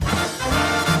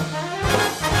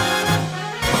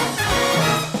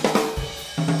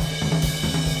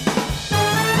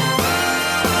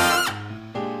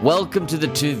Welcome to the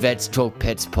Two Vets Talk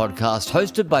Pets podcast,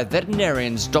 hosted by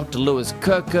veterinarians Dr. Lewis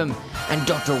Kirkham and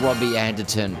Dr. Robbie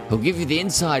Anderton, who'll give you the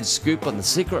inside scoop on the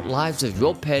secret lives of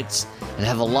your pets and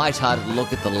have a light-hearted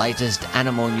look at the latest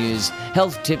animal news,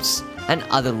 health tips, and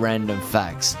other random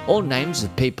facts. All names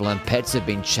of people and pets have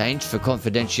been changed for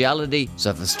confidentiality, so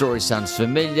if a story sounds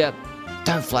familiar,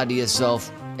 don't flatter yourself.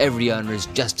 Every owner is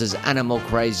just as animal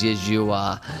crazy as you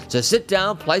are. So sit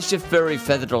down, place your furry,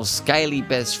 feathered or scaly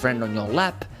best friend on your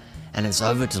lap, and it's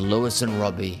over to Lewis and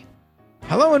Robbie.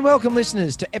 Hello and welcome,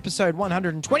 listeners, to episode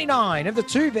 129 of the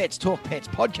Two Vets Talk Pets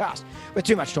podcast, where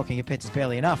too much talking of pets is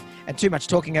barely enough, and too much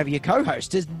talking over your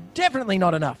co-host is definitely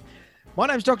not enough. My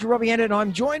name's Dr. Robbie Anderton, and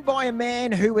I'm joined by a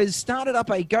man who has started up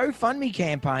a GoFundMe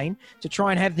campaign to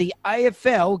try and have the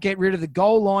AFL get rid of the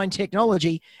goal line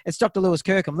technology. It's Dr. Lewis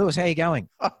Kirkham. Lewis, how are you going?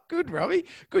 Oh, good, Robbie.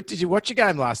 Good. Did you watch your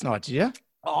game last night, did you?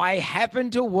 I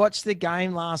happened to watch the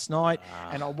game last night,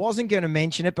 and I wasn't going to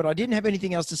mention it, but I didn't have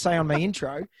anything else to say on my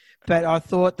intro. But I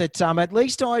thought that at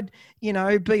least I'd, be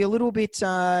a little bit,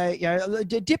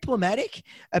 diplomatic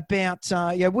about,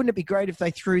 wouldn't it be great if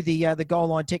they threw the goal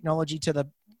line technology to the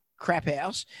crap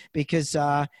house? Because,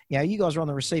 you guys are on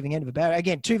the receiving end of a battle.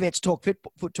 Again, Two Vets talk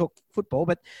football,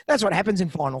 but that's what happens in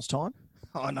finals time.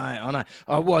 I know.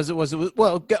 It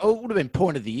would have been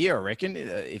point of the year, I reckon,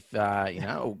 if,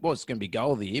 it was going to be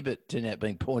goal of the year, but turned out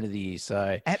being point of the year.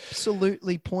 So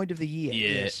absolutely point of the year.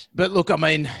 Yeah. Yes. But look, I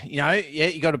mean,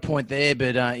 you got a point there,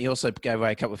 but you also gave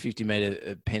away a couple of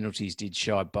 50-metre penalties, did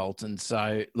Shy Bolton.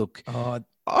 So look, I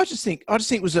just think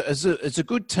it was a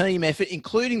good team effort,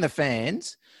 including the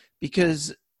fans,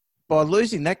 because by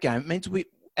losing that game, it means we,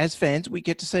 as fans, we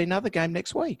get to see another game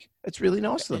next week. It's really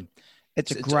nice of them.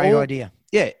 It's a great idea.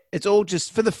 Yeah, it's all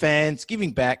just for the fans,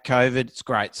 giving back COVID. It's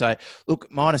great. So,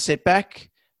 look, minor setback,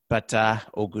 but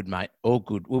all good, mate. All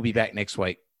good. We'll be back next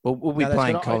week. We'll be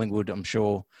playing Collingwood, I'm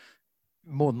sure.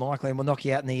 More than likely, and we'll knock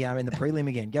you out in the prelim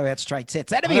again. Go out straight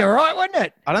sets. That'd be all right, wouldn't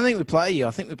it? I don't think we play you.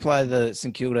 I think we play the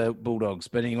St Kilda Bulldogs.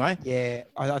 But anyway, yeah,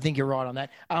 I think you're right on that.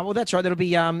 Well, that's right. That'll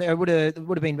be it would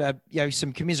have been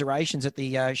some commiserations at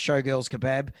the Showgirls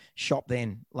Kebab shop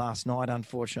then last night,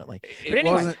 unfortunately. But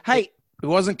anyway, it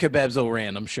wasn't kebabs all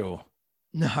round, I'm sure.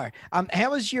 No.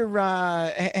 How was your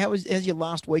how's your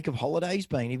last week of holidays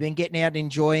been? You've been getting out and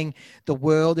enjoying the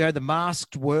world, the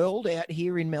masked world out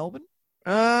here in Melbourne?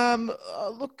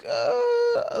 Look,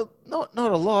 not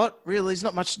a lot really. There's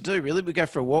not much to do really. We go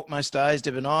for a walk most days,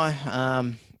 Deb and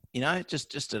I.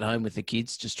 Just at home with the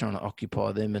kids, just trying to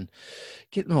occupy them and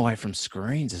get them away from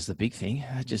screens is the big thing.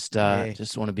 I just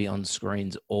want to be on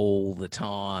screens all the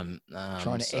time.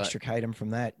 Trying to extricate them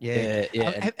from that. Yeah.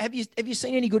 Yeah. Have you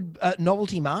seen any good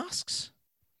novelty masks?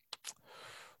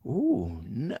 Ooh,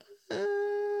 no.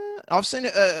 I've seen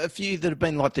a few that have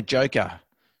been like the Joker.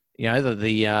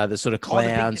 The sort of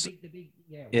clowns.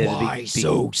 Why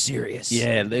so serious?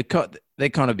 Yeah, they're kind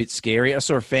of a bit scary. I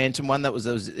saw a Phantom one that was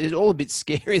all a bit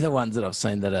scary. The ones that I've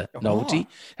seen that are novelty.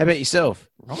 How about yourself?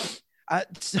 Right.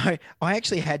 So I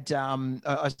actually had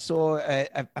I saw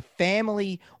a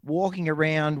family walking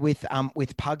around with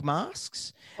pug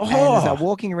masks. And as they're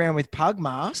walking around with pug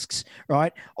masks,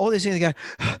 right? All these things, they go,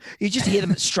 you just hear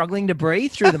them struggling to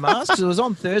breathe through the masks. It was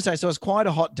on Thursday, so it was quite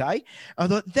a hot day. I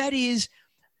thought that is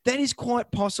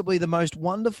quite possibly the most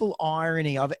wonderful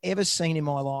irony I've ever seen in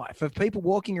my life, of people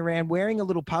walking around wearing a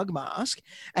little pug mask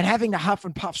and having to huff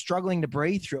and puff, struggling to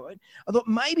breathe through it. I thought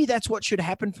maybe that's what should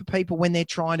happen for people when they're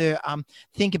trying to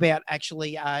think about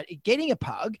actually getting a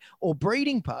pug or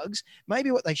breeding pugs.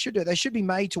 Maybe what they should do, they should be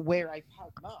made to wear a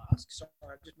pug mask. Sorry,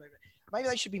 I'm just moving. Maybe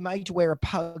they should be made to wear a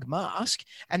pug mask,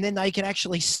 and then they can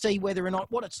actually see whether or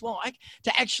not what it's like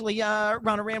to actually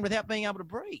run around without being able to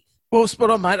breathe. Well, spot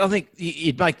on, mate. I think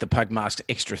you'd make the pug mask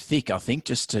extra thick, I think,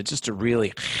 just to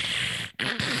really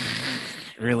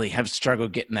have struggle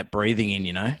getting that breathing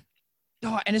in,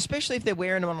 Oh, and especially if they're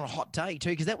wearing them on a hot day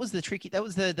too, because that was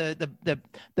the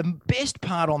best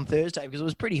part on Thursday, because it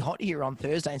was pretty hot here on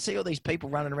Thursday, and see all these people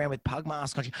running around with pug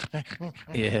masks on.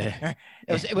 Yeah.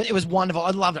 It was wonderful.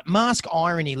 I loved it. Mask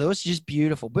irony, Lewis, just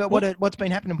beautiful. But what's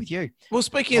been happening with you? Well,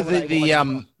 speaking of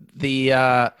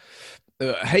the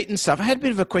heat and stuff, I had a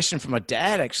bit of a question from my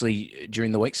dad actually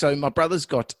during the week. So my brother's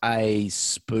got a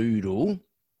Spoodle.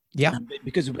 Yeah.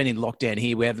 Because we've been in lockdown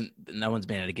here, no one's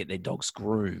been able to get their dogs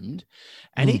groomed.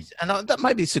 And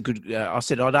maybe it's a good, I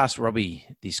said, I'd ask Robbie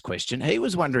this question. He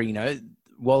was wondering,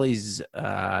 Wally's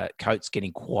coat's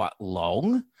getting quite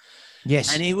long.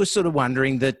 Yes. And he was sort of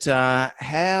wondering that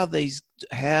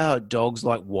how dogs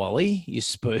like Wally, your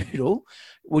Spoodle,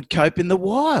 would cope in the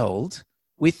wild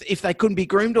with if they couldn't be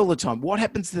groomed all the time? What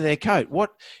happens to their coat? What,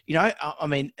 I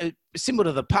mean, similar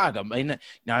to the pug. I mean,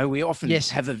 we often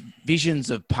have the visions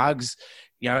of pugs,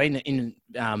 in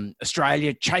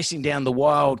Australia, chasing down the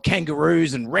wild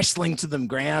kangaroos and wrestling to them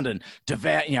ground and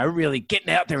devour, really getting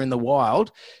out there in the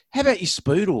wild. How about your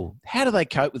Spoodle? How do they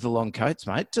cope with the long coats,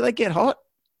 mate? Do they get hot?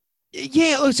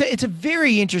 Yeah, look, so it's a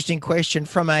very interesting question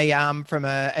from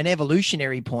an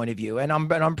evolutionary point of view, and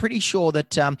I'm pretty sure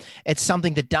that it's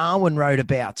something that Darwin wrote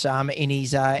about in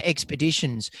his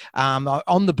expeditions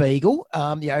on the Beagle,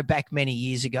 back many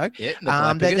years ago.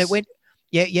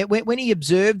 Yeah, when he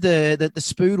observed the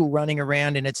Spoodle running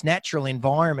around in its natural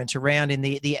environment around in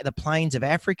the plains of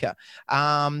Africa,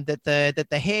 that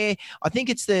the hair, I think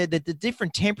it's the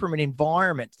different temperament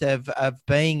environment of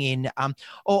being in. I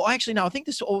think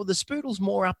the Spoodle's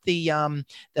more up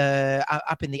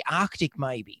up in the Arctic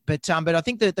maybe, but I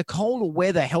think that the colder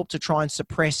weather helped to try and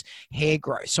suppress hair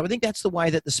growth. So I think that's the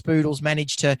way that the Spoodles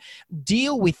managed to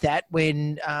deal with that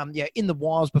when in the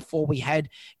wilds before we had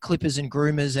clippers and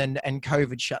groomers and COVID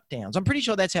shutdowns. I'm pretty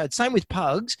sure that's how it's same with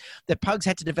pugs, that pugs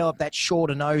had to develop that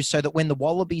shorter nose so that when the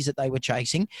wallabies that they were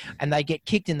chasing and they get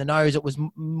kicked in the nose, it was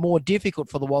more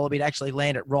difficult for the wallaby to actually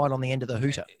land it right on the end of the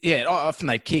hooter. Yeah, often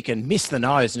they'd kick and miss the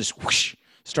nose and just whoosh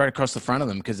straight across the front of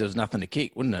them because there was nothing to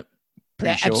kick, wouldn't it?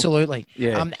 Yeah, sure. Absolutely.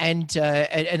 Yeah. And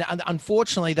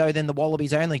unfortunately, though, then the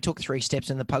wallabies only took 3 steps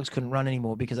and the pugs couldn't run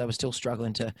anymore because they were still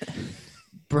struggling to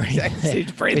breathe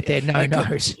with their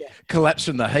nose. Collapse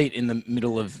from the heat in the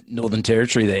middle of Northern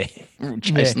Territory there,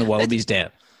 chasing the wallabies down.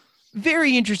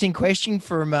 Very interesting question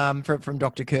from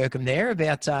Dr. Kirkham there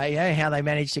about how they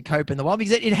managed to cope in the wild,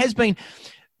 because it has been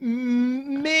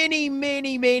many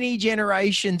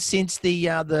generations since the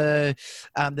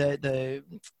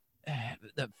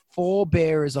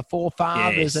forebearers or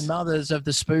forefathers and mothers of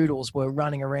the Spoodles were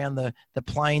running around the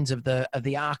plains of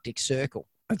the Arctic Circle.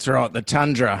 That's right, the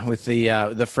tundra with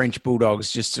the French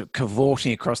bulldogs just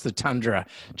cavorting across the tundra,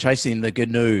 chasing the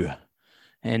gnu,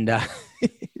 and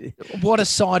what a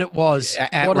sight it was!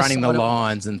 Outrunning the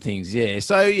lions and things. Yeah,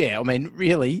 so yeah, I mean,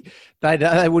 really,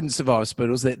 they wouldn't survive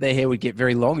Spoodles. Their hair would get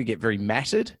very long, it'd get very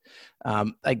matted.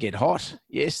 They get hot.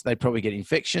 Yes, they probably get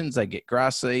infections. They get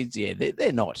grass seeds. Yeah,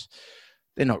 they're not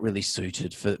really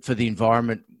suited for the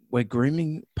environment where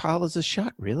grooming parlours are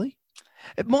shut. Really.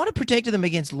 It might have protected them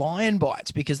against lion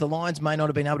bites because the lions may not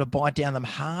have been able to bite down them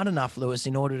hard enough, Lewis,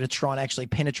 in order to try and actually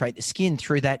penetrate the skin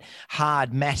through that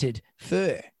hard, matted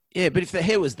fur. Yeah, but if the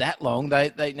hair was that long,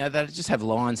 they'd just have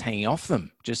lines hanging off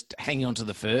them, just hanging onto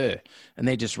the fur, and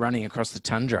they're just running across the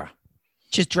tundra.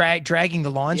 Just dragging the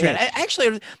lines around.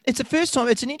 Actually, it's the first time.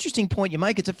 It's an interesting point you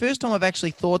make. It's the first time I've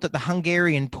actually thought that the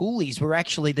Hungarian poolies were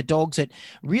actually the dogs that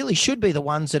really should be the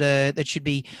ones that should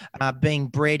be being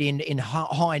bred in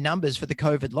high numbers for the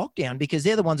COVID lockdown, because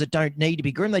they're the ones that don't need to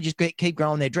be groomed. They just keep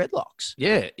growing their dreadlocks.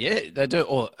 Yeah, they do.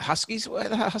 Or huskies, or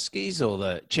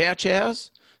the chow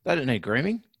chows. They don't need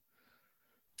grooming.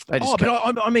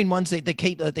 I mean ones that they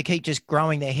keep just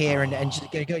growing their hair and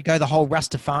just go the whole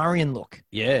Rastafarian look.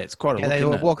 Yeah, it's quite a look.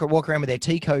 They walk around with their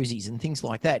tea cozies and things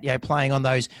like that. Playing on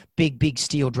those big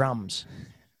steel drums.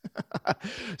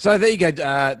 So there you go,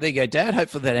 Dad.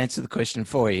 Hopefully that answered the question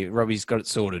for you. Robbie's got it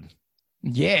sorted.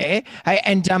 Yeah. Hey,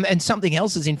 and something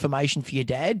else is information for your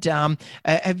dad.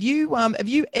 Have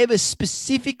you ever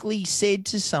specifically said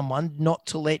to someone not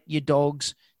to let your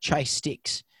dogs chase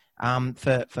sticks?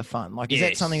 For fun, like, is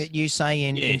that something that you say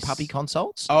in puppy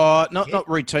consults? Oh, not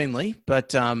routinely,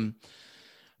 but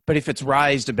if it's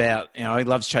raised about, he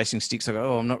loves chasing sticks, I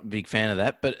go, I'm not a big fan of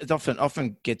that. But it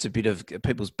often gets a bit of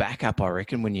people's backup, I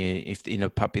reckon, if in a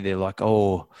puppy they're like,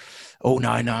 no, got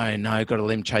to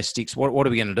let him chase sticks. What are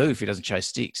we going to do if he doesn't chase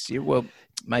sticks? Yeah, well,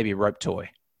 maybe a rope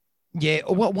toy. Yeah,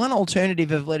 well, one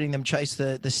alternative of letting them chase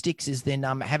the sticks is then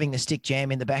having the stick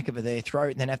jam in the back of their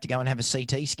throat and then have to go and have a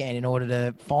CT scan in order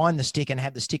to find the stick and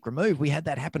have the stick removed. We had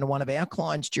that happen to one of our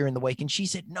clients during the week, and she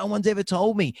said, no one's ever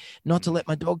told me not to let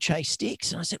my dog chase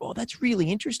sticks. And I said, well, that's really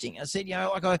interesting. I said,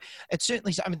 it's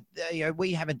certainly,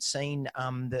 we haven't seen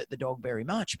the dog very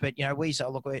much, but, we say,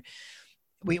 look,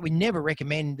 we never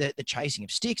recommend the chasing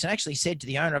of sticks. And I actually said to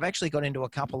the owner, I've actually got into a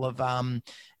couple of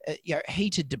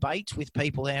heated debates with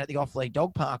people down at the off-lead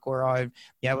dog park where I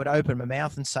would open my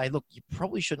mouth and say, look, you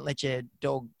probably shouldn't let your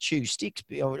dog chew sticks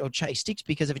or chase sticks,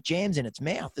 because if it jams in its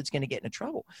mouth, it's going to get into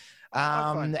trouble.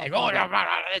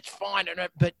 That's fine.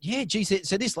 But yeah, geez,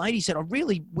 so this lady said, I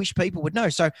really wish people would know.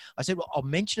 So I said, well, I'll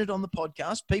mention it on the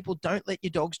podcast. People, don't let your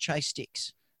dogs chase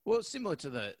sticks. Well, similar to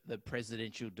the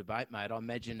presidential debate, mate, I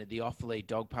imagine the off-lead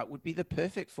dog park would be the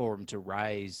perfect forum to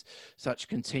raise such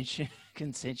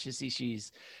contentious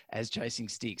issues as chasing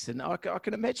sticks. And I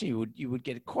can imagine you would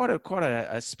get quite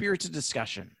a spirited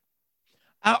discussion.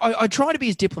 I try to be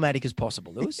as diplomatic as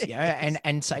possible, Lewis,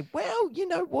 and say, well, you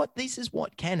know what, this is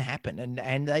what can happen,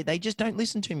 and they just don't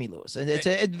listen to me, Lewis, and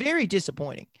it's very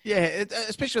disappointing. Yeah,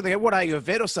 especially when they go, "What are you, a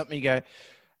vet or something?" You go,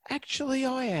 "Actually,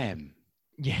 I am."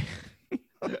 Yeah,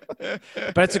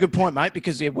 but it's a good point, mate,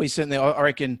 because we certainly, I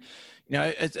reckon,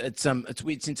 it's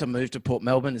weird since I moved to Port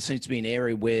Melbourne. It seems to be an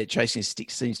area where chasing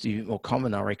sticks seems to be more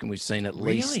common. I reckon we've seen at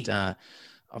least.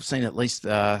 I've seen at least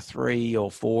 3 or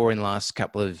 4 in the last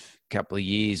couple of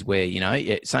years where,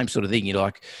 same sort of thing. You're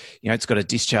like, it's got a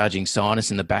discharging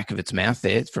sinus in the back of its mouth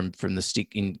there from the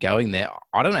stick in going there.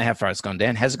 I don't know how far it's gone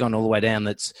down. Has it gone all the way down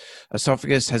that's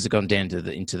esophagus? Has it gone down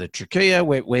into the trachea?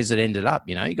 Where's it ended up?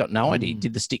 You got no idea.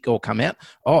 Did the stick all come out?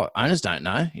 Oh, owners don't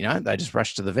know. They just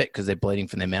rush to the vet because they're bleeding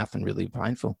from their mouth and really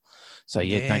painful. So,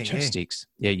 don't chase sticks.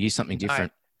 Yeah, use something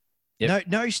different. Yep.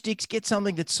 No sticks. Get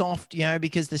something that's soft,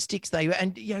 because the sticks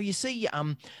you see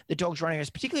the dogs running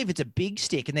around, particularly if it's a big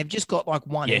stick and they've just got like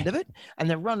one end of it and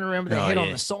they're running around with their head on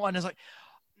the side. And it's like,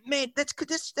 man, that's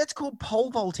called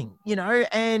pole vaulting,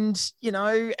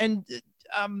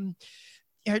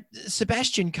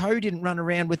 Sebastian Coe didn't run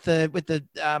around with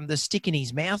the stick in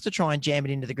his mouth to try and jam it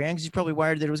into the ground because he's probably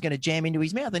worried that it was going to jam into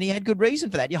his mouth, and he had good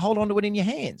reason for that. You hold on to it in your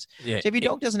hands. Yeah. So if your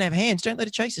dog doesn't have hands, don't let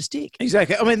it chase a stick.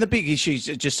 Exactly. I mean, the big issue,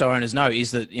 just so owners know,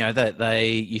 is that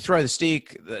you throw the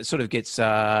stick, it sort of gets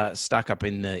stuck up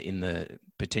in the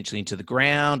potentially into the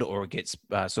ground, or it gets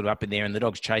sort of up in there and the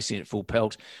dog's chasing it full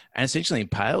pelt and essentially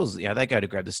impales. They go to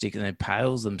grab the stick and then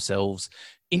impales themselves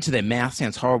into their mouth.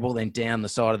 Sounds horrible. Then down the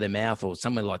side of their mouth or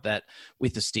somewhere like that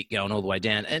with the stick going all the way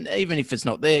down. And even if it's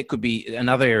not there, it could be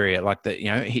another area like that,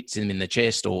 hits them in the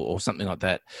chest or something like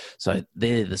that. So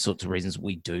they're the sorts of reasons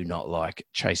we do not like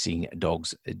chasing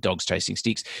dogs chasing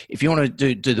sticks. If you want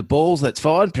to do the balls, that's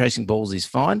fine. Chasing balls is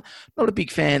fine. Not a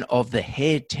big fan of the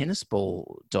haired tennis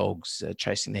ball dogs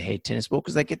chasing the haired tennis ball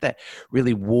because they get that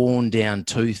really worn down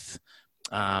tooth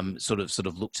sort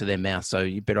of look to their mouth. So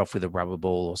you're better off with a rubber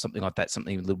ball or something like that,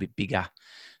 something a little bit bigger.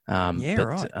 But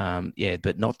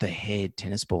not the haired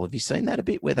tennis ball. Have you seen that a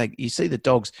bit where you see the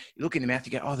dogs, you look in the mouth,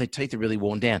 you go, oh, their teeth are really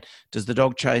worn down. Does the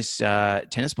dog chase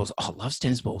tennis balls? Oh, loves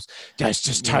tennis balls. It's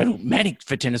just total manic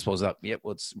for tennis balls up. Yep,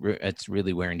 well, it's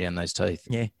really wearing down those teeth.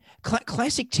 Yeah.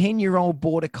 Classic 10-year-old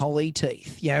border collie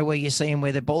teeth, where you see them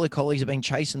where the border collies have been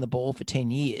chasing the ball for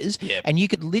 10 years. Yep. And you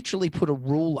could literally put a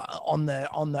ruler on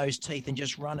those teeth and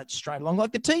just run it straight along.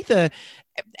 Like the teeth are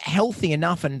healthy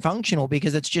enough and functional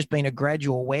because it's just been a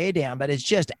gradual wear down, but it's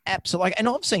just absolutely. And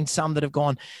I've seen some that have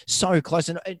gone so close,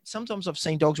 and sometimes I've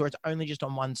seen dogs where it's only just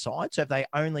on one side. So if they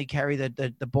only carry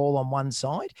the ball on one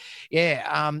side,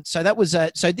 so that was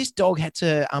so this dog had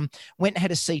to went and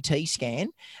had a CT scan,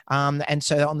 and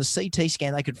so on the CT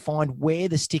scan they could find where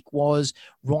the stick was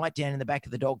right down in the back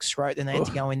of the dog's throat. Then they had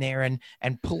to go in there and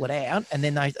pull it out, and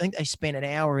then I think they spent an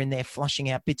hour in there flushing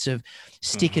out bits of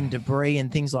stick and debris and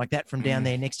things like that from down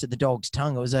there next to the dog's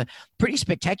tongue. It was a pretty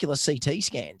spectacular CT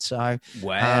scan. So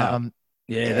wow,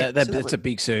 that's a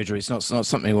big surgery. It's not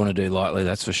something you want to do lightly.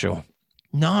 That's for sure.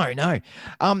 No.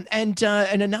 And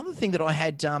another thing that I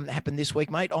had happen this week,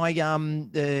 mate.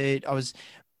 I was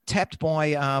tapped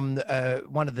by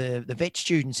one of the vet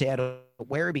students out of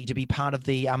Werribee to be part of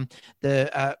the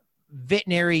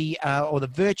veterinary or the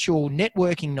virtual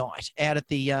networking night out at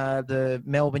the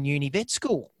Melbourne Uni Vet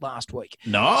School last week.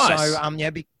 Nice. So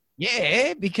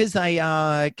because they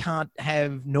can't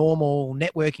have normal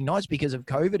networking nights because of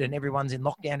COVID and everyone's in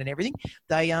lockdown and everything,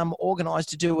 they organised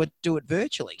to do it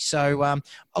virtually. So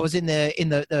I was in the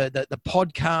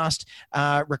podcast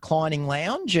reclining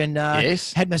lounge and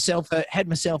had myself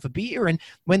a beer, and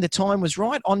when the time was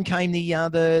right, on came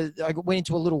I went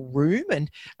into a little room and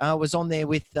was on there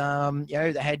with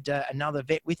they had another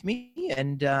vet with me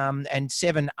and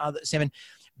seven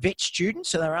vet students.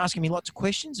 So they were asking me lots of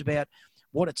questions about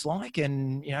what it's like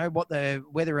and,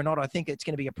 whether or not I think it's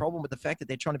going to be a problem with the fact that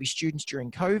they're trying to be students during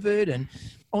COVID and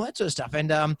all that sort of stuff. And,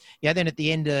 then at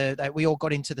the end, we all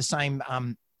got into the same,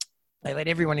 they let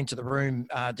everyone into the room,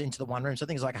 into the one room. So I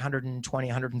think it's like 120,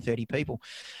 130 people.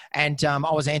 And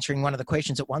I was answering one of the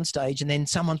questions at one stage, and then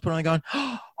someone's put on going,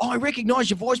 oh, I recognize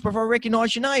your voice before I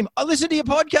recognize your name. I listened to your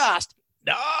podcast.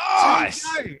 Nice.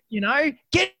 So,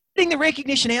 getting the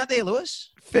recognition out there, Lewis.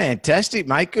 Fantastic,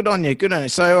 mate. Good on you.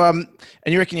 So, and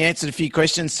you reckon you answered a few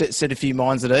questions, set a few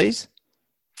minds at ease?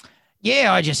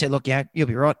 Yeah, I just said, look, you'll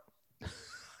be right.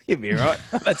 You'll be right.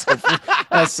 That's helpful.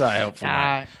 That's so helpful.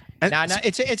 No,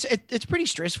 it's pretty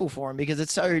stressful for them because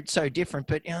it's so different.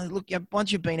 But look,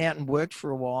 once you've been out and worked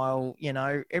for a while,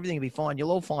 everything will be fine.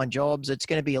 You'll all find jobs. It's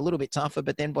going to be a little bit tougher,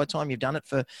 but then by the time you've done it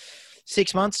for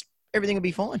 6 months, everything will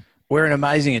be fine. We're an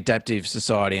amazing adaptive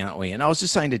society, aren't we? And I was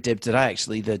just saying to Deb today,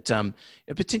 actually, that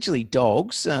potentially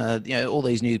dogs, all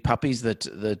these new puppies that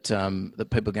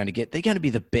people are going to get, they're going to be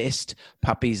the best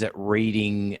puppies at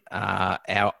reading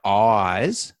our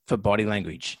eyes for body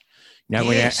language. When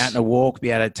you're out on a walk, be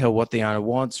able to tell what the owner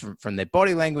wants from their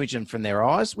body language and from their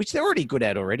eyes, which they're already good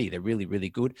at already. They're really, really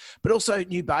good. But also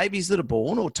new babies that are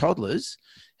born or toddlers,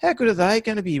 how good are they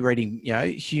going to be reading,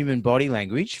 human body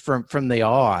language from the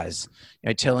eyes,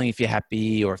 telling if you're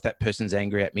happy or if that person's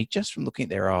angry at me just from looking at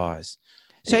their eyes.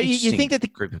 So you think that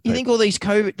all these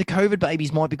COVID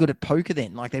babies might be good at poker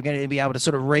then? Like they're going to be able to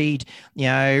sort of read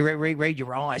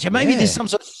your eyes. Maybe there's some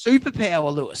sort of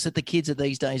superpower, Lewis, that the kids of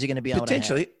these days are going to be able to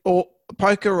have. Or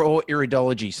poker or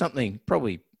iridology, something.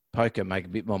 Probably poker make a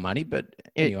bit more money, but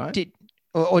anyway.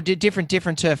 Did different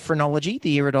to phrenology,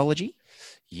 the iridology?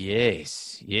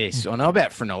 Yes. I know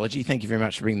about phrenology. Thank you very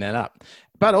much for bringing that up.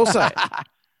 But also,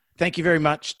 thank you very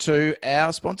much to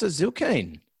our sponsor,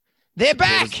 Zilkeen. They're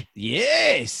back.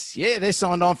 Yes. Yeah, they're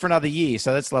signed on for another year.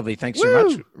 So that's lovely. Thanks so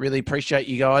much. Really appreciate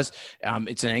you guys.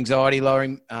 It's an anxiety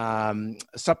lowering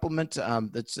supplement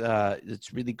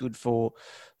that's really good for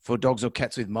dogs or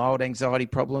cats with mild anxiety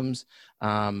problems.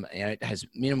 It has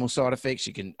minimal side effects.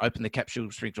 You can open the capsule,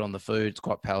 sprinkle it on the food. It's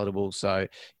quite palatable. So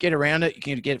get around it. You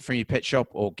can get it from your pet shop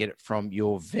or get it from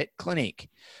your vet clinic.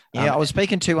 Yeah, I was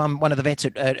speaking to one of the vets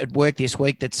at work this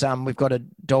week. That's we've got a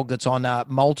dog that's on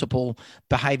multiple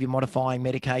behaviour modifying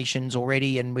medications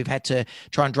already, and we've had to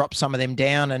try and drop some of them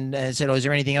down. And said, "Oh, is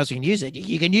there anything else you can use?"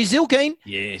 You can use Zilkeen.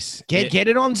 Yes, get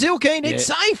it on Zilkeen. It's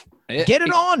safe. Get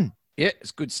it on. Yeah,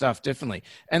 it's good stuff, definitely.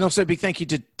 And also a big thank you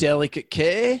to Delicate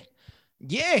Care.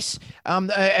 Yes.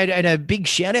 And a big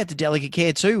shout out to Delicate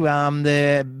Care too.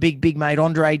 The big mate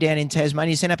Andre down in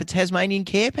Tasmania sent up a Tasmanian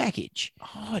care package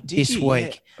this week.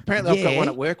 Yeah. Apparently I've got one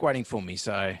at work waiting for me.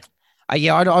 So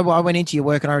I went into your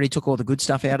work and I already took all the good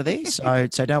stuff out of there. So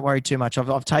don't worry too much.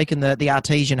 I've taken the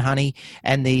artesian honey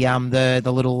and the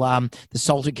little the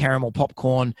salted caramel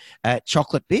popcorn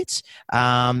chocolate bits.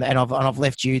 And I've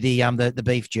left you the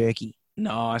beef jerky.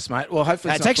 Nice, mate. Well,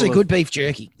 hopefully it's actually good beef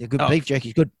jerky. The good beef jerky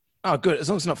is good. Oh, good. As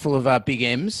long as it's not full of big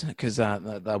M's, because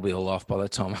they'll be all off by the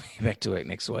time I get back to work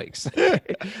next week. So.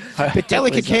 But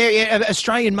Delicate Care,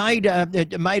 Australian made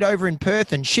over in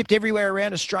Perth and shipped everywhere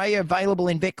around Australia, available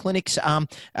in vet clinics.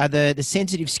 The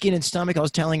sensitive skin and stomach. I was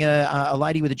telling a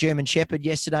lady with a German Shepherd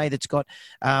yesterday that's got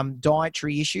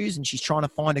dietary issues, and she's trying to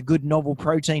find a good novel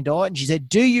protein diet. And she said,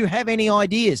 "Do you have any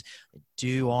ideas?"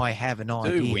 Do I have an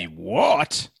idea? Do we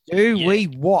what? We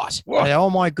what?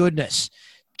 Oh, my goodness.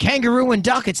 Kangaroo and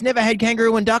duck. It's never had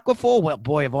kangaroo and duck before. Well,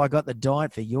 boy, have I got the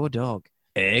diet for your dog.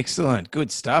 Excellent. Good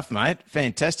stuff, mate.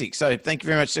 Fantastic. So thank you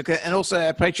very much. And also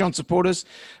our Patreon supporters.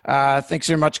 Thanks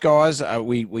very much, guys.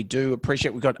 We do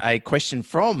appreciate. We've got a question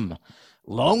from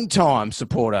long-time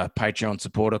Patreon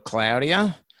supporter,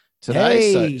 Claudia,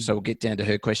 today. Hey. So we'll get down to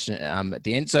her question at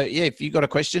the end. So, yeah, if you've got a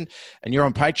question and you're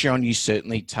on Patreon, you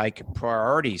certainly take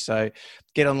priority. So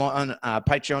get online on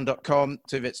patreon.com,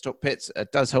 2vetstalkpets.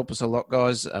 It does help us a lot,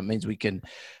 guys. It means we can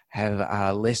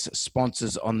have less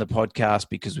sponsors on the podcast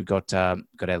because we've got our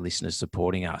listeners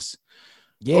supporting us.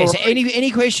 Yes. Right.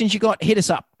 Any questions you got, hit us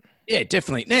up. Yeah,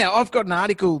 definitely. Now, I've got an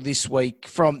article this week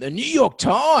from the New York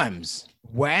Times.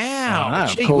 Wow.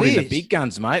 I've called in the big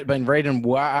guns, mate. Been reading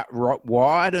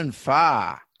wide and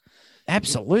far.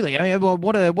 Absolutely. I mean,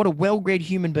 what a well-read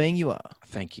human being you are.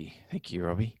 Thank you,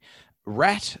 Robbie.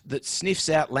 Rat that sniffs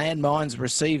out landmines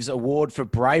receives award for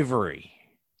bravery.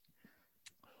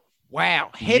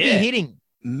 Wow. Heavy hitting.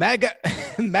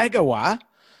 Magawa,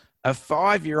 a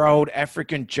 5-year-old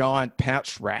African giant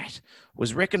pouched rat,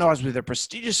 was recognised with a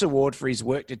prestigious award for his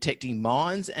work detecting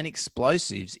mines and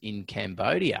explosives in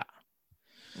Cambodia.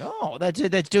 Oh, that's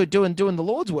doing the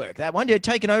Lord's work. That one,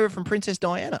 taken over from Princess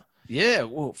Diana. Yeah,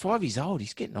 well, 5 years old.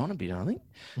 He's getting on a bit, I think.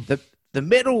 The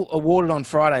medal awarded on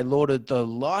Friday lauded the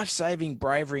life-saving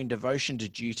bravery and devotion to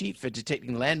duty for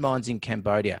detecting landmines in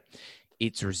Cambodia.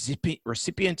 Its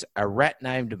recipient, a rat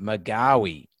named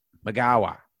Magawa.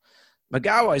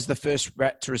 Magawa is the first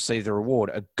rat to receive the award,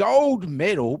 a gold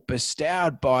medal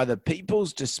bestowed by the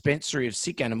People's Dispensary of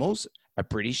Sick Animals, a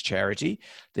British charity.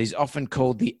 These often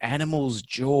called the Animals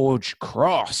George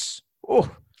Cross. Oh,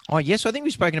 yes. I think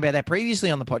we've spoken about that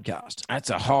previously on the podcast. That's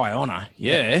a high honour.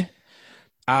 Yeah.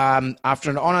 After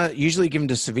an honour usually given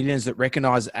to civilians that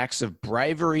recognise acts of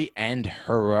bravery and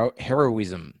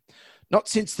heroism. Not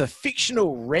since the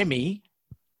fictional Remy.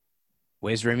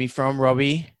 Where's Remy from,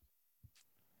 Robbie?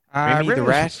 Remy the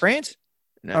rat. France?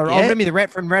 No, Remy the rat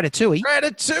from Ratatouille.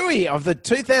 Ratatouille of the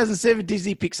 2007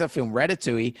 Disney Pixar film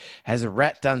Ratatouille has a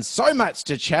rat done so much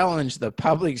to challenge the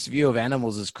public's view of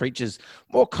animals as creatures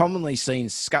more commonly seen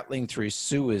scuttling through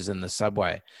sewers and the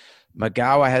subway.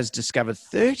 Magawa has discovered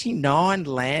 39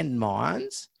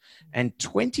 landmines and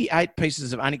 28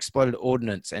 pieces of unexploded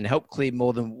ordnance and helped clear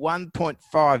more than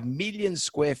 1.5 million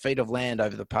square feet of land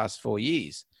over the past 4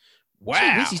 years.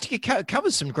 Wow. He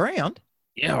covers some ground.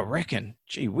 Yeah, I reckon.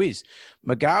 Gee whiz.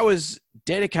 Magawa's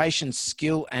dedication,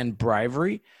 skill, and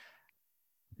bravery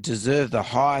deserve the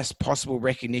highest possible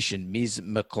recognition, Ms.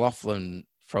 McLaughlin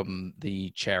from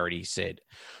the charity said.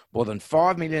 More than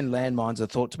 5 million landmines are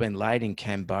thought to have been laid in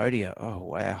Cambodia. Oh,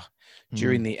 wow.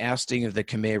 During the ousting of the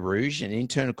Khmer Rouge and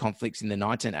internal conflicts in the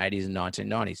 1980s and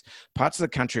 1990s. Parts of the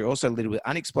country also littered with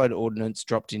unexploded ordnance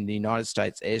dropped in the United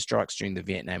States airstrikes during the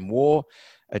Vietnam War.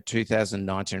 A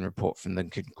 2019 report from the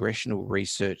Congressional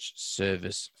Research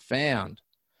Service found.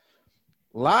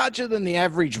 Larger than the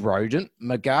average rodent,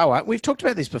 Magawa, we've talked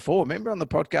about this before. Remember on the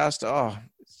podcast,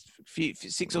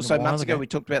 6 or so months ago, we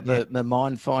talked about the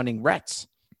mine-finding rats.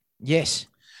 Yes.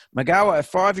 Magawa, a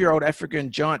 5-year-old African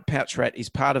giant pouch rat, is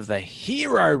part of the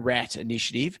Hero Rat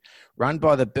initiative run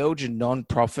by the Belgian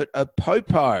non-profit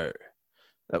Apopo.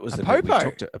 That was the group we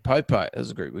talked about. Apopo. That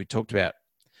was a group we talked about.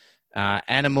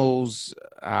 Animals,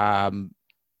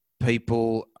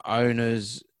 people,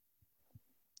 owners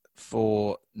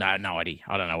for no idea.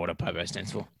 I don't know what Apopo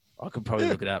stands for. I could probably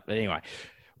look it up, but anyway,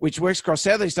 which works across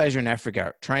Southeast Asia and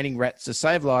Africa, training rats to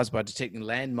save lives by detecting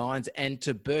landmines and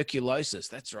tuberculosis.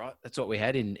 That's right. That's what we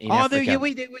had in Africa. Yeah,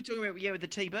 we're talking about with the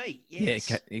TB.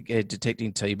 Yes. Yeah,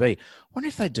 detecting TB. I wonder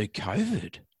if they do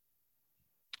COVID.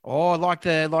 Oh, like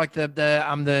the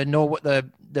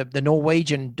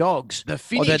Norwegian dogs, the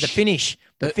Finnish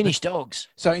dogs.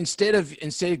 So instead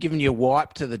of giving you a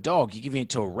wipe to the dog, you're giving it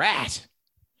to a rat.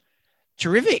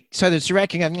 Terrific. So the rat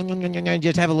can go,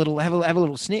 just have a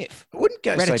little sniff. It wouldn't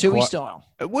go Ratatouille style.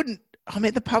 It wouldn't. I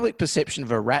mean, the public perception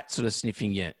of a rat sort of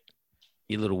sniffing your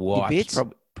little wipes,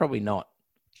 probably not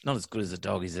as good as a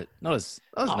dog, is it? Not as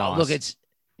nice. Look, it's.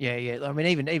 Yeah. I mean,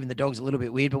 even the dog's a little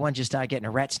bit weird, but once you start getting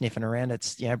a rat sniffing around,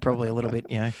 it's probably a little bit.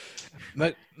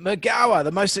 Magawa,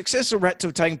 the most successful rat to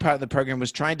have taken part in the program,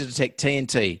 was trained to detect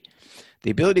TNT.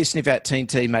 The ability to sniff out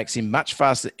TNT makes him much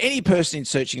faster than any person in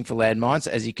searching for landmines,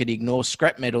 as he can ignore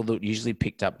scrap metal that usually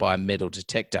picked up by a metal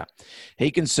detector. He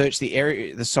can search the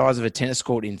area the size of a tennis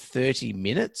court in 30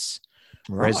 minutes,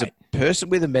 whereas a person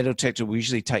with a metal detector will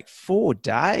usually take 4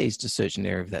 days to search an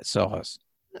area of that size.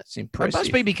 That's impressive. It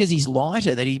must be because he's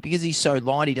lighter, because he's so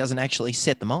light, he doesn't actually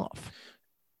set them off.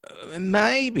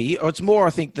 Maybe. Or it's more, I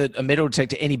think, that a metal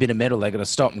detector, any bit of metal, they're going to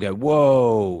stop and go,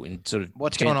 whoa, and sort of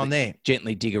what's going on there?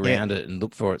 Gently dig around it and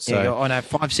look for it. So, I know,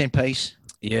 5-cent piece.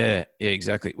 Yeah,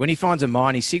 exactly. When he finds a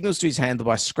mine, he signals to his handler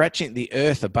by scratching the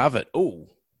earth above it. Oh,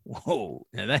 whoa.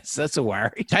 Now that's a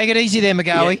worry. Take it easy there,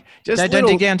 Magawi. Yeah, don't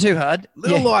dig down too hard.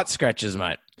 Little light scratches,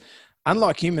 mate.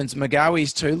 Unlike humans, Magawi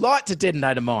is too light to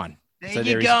detonate a mine.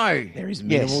 There go. There is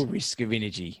minimal risk of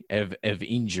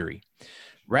injury.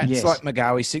 Rats like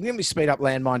Magawi significantly speed up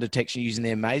landmine detection using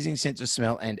their amazing sense of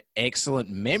smell and excellent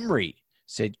memory,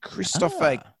 said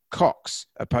Christopher Cox,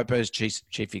 Apopo's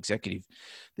chief executive.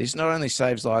 This not only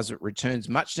saves lives, but returns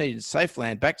much-needed safe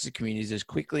land back to communities as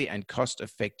quickly and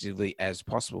cost-effectively as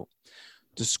possible.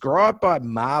 Described by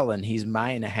Marlon, his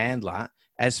main handler,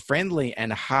 as friendly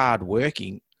and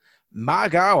hard-working,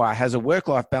 Magawa has a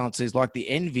work-life balance that is like the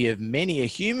envy of many a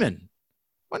human.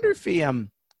 Wonder if he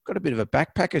got a bit of a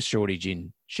backpacker shortage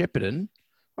in Shepparton.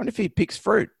 Wonder if he picks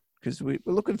fruit, because we're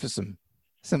looking for some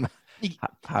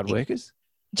hard workers.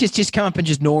 Just come up and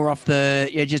just gnaw off the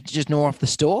just gnaw off the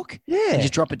stalk. Yeah, and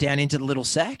just drop it down into the little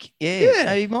sack.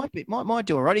 Yeah. He might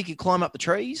do all right. He could climb up the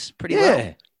trees pretty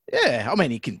well. Yeah, I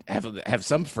mean, he can have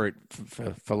some fruit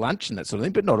for lunch and that sort of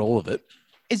thing, but not all of it.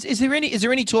 Is there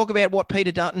any talk about what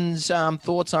Peter Dutton's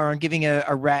thoughts are on giving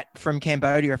a rat from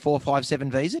Cambodia a 457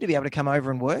 visa to be able to come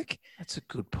over and work? That's a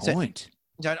good point.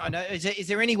 I know. Is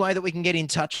there any way that we can get in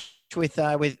touch with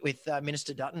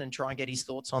Minister Dutton and try and get his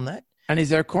thoughts on that? And is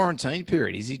there a quarantine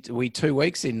period? Are we 2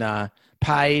 weeks in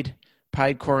paid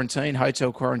quarantine,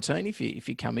 hotel quarantine if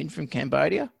you come in from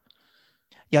Cambodia?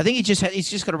 Yeah, I think he's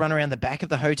just got to run around the back of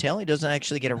the hotel. He doesn't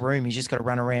actually get a room. He's just got to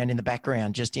run around in the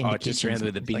background, just in the kitchen. Just around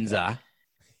where the bins are.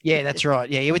 Yeah, that's right.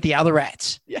 Yeah, with the other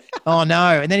rats. Yeah. Oh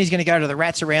no! And then he's going to go to the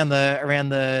rats around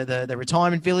the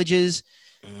retirement villages.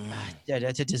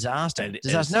 That's a disaster.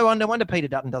 No wonder Peter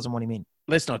Dutton doesn't want him in.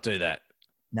 Let's not do that.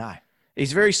 No.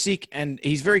 He's very sick and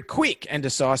he's very quick and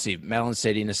decisive, Mallon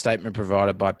said in a statement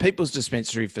provided by People's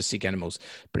Dispensary for Sick Animals.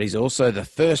 But he's also the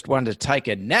first one to take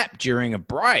a nap during a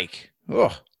break.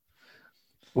 Oh.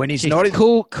 When he's not in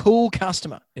cool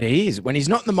customer. He is. When he's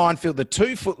not in the minefield, the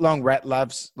 2-foot-long rat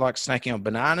loves like snacking on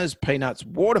bananas, peanuts,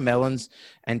 watermelons,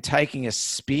 and taking a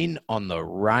spin on the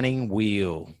running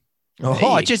wheel.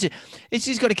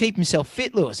 He's got to keep himself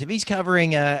fit, Lewis. If he's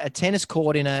covering a tennis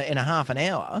court in a half an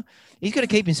hour, he's got to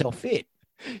keep himself fit.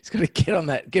 He's got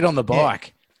to get on the bike.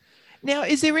 Yeah. Now,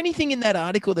 is there anything in that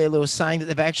article there, Lewis, saying that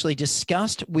they've actually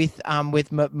discussed with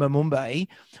Mumumbe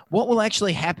what will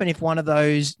actually happen if one of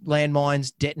those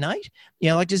landmines detonate?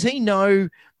 Does he know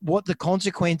what the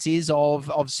consequence is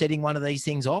of setting one of these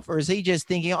things off, or is he just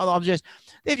thinking,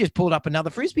 they've just pulled up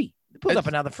another frisbee? Pulled up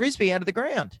another frisbee out of the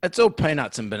ground. It's all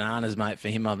peanuts and bananas, mate, for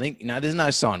him, I think. There's no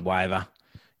signed waiver.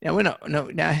 We're not. No.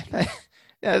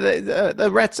 The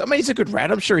rats. I mean, he's a good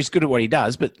rat. I'm sure he's good at what he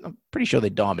does, but I'm pretty sure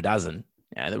they're dime a dozen.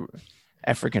 The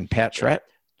African pouch rat.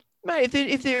 Mate,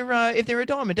 if they're a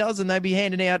dime a dozen, they'd be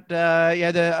handing out.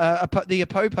 The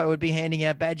Apopo would be handing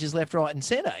out badges left, right, and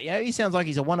centre. He sounds like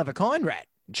he's a one of a kind rat.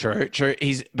 True.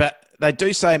 But they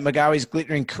do say Mugabe's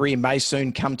glittering career may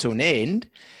soon come to an end,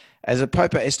 as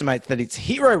Apopo estimates that its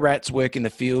hero rats work in the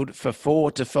field for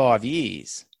 4 to 5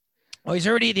 years. Oh, he's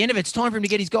already at the end of it. It's time for him to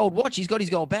get his gold watch. He's got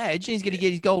his gold badge, and he's going to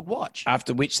get his gold watch.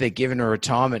 After which they're given a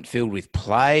retirement filled with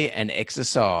play and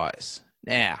exercise.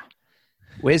 Now,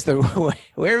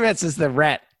 whereabouts is the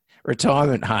rat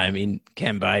retirement home in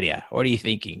Cambodia? What are you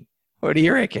thinking? What do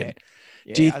you reckon?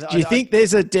 Yeah, do you think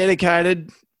there's a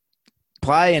dedicated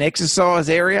play and exercise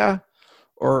area,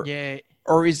 or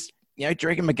is do you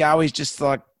reckon Mugabe's just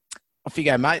like, off you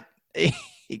go, mate? Here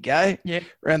you go. Yeah.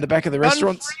 Around the back of the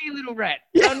restaurants. Run-free, little rat.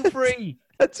 Run-free.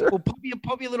 That's right. We'll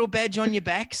pop your little badge on your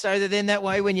back, so that then that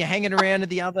way when you're hanging around at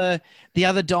the other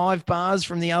dive bars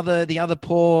from the other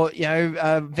poor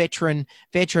veteran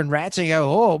rats, and you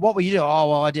go, oh, what were you doing? Oh,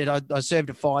 well, I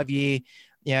served a 5-year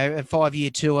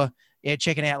tour. Yeah,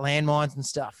 checking out landmines and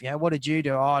stuff. What did you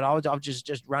do? Oh, I was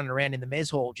just running around in the mess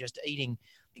hall, just eating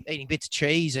bits of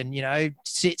cheese and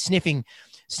sniffing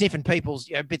people's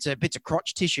bits of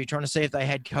crotch tissue, trying to see if they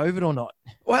had COVID or not.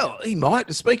 Well, he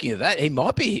might. Speaking of that, he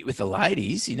might be hit with the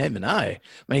ladies. You never know. I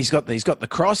mean, he's got the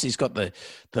cross. He's got the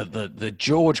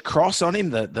George Cross on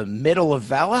him, the Medal of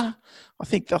Valor. I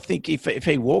think if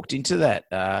he walked into that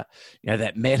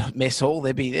that mess hall,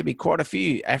 there'd be quite a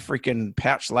few African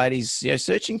pouch ladies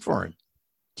searching for him.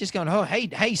 Just going, oh,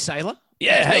 hey sailor.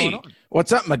 Yeah,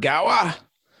 what's up, Magawa?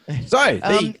 So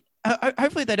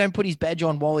hopefully they don't put his badge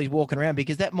on while he's walking around,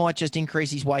 because that might just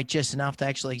increase his weight just enough to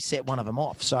actually set one of them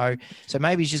off. So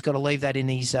maybe he's just got to leave that in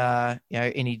his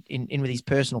in with his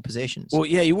personal possessions. Well,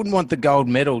 yeah, you wouldn't want the gold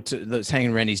medal that's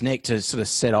hanging around his neck to sort of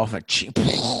set off a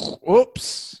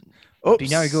oops. Be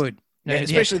no good. No,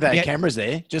 especially that camera's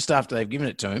there just after they've given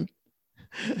it to him.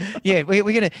 Yeah, we're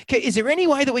gonna. Is there any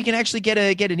way that we can actually get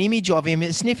an image of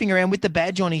him sniffing around with the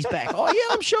badge on his back? Oh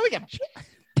yeah, I'm sure we can.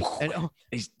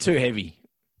 He's too heavy.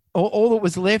 All that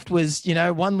was left was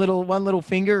one little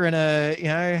finger and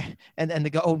and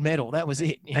the gold medal. That was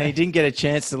it. And he didn't get a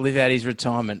chance to live out his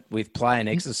retirement with play and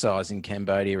exercise in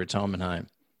Cambodia retirement home.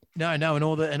 No, and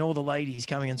all the ladies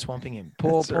coming and swamping him.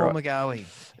 Poor Mugabe.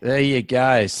 There you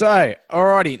go. So,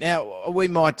 alrighty, now we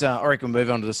might. I reckon we'll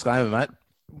move on to the disclaimer, mate.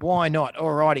 Why not?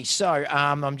 Alrighty. So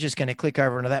I'm just going to click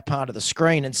over into that part of the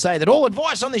screen and say that all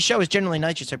advice on this show is general in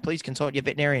nature, so please consult your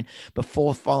veterinarian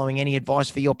before following any advice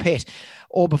for your pet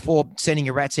or before sending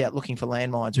your rats out looking for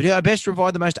landmines. We do our best to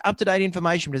provide the most up-to-date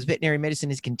information, but as veterinary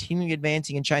medicine is continually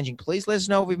advancing and changing, please let us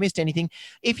know if we've missed anything.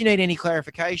 If you need any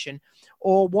clarification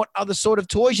or what other sort of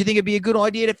toys you think would be a good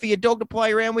idea for your dog to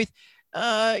play around with,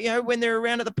 when they're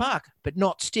around at the park, but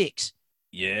not sticks.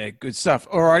 Yeah, good stuff.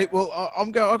 All right. Well,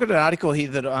 I've got an article here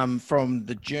that from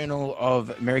the Journal of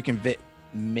American Vet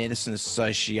Medicine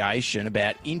Association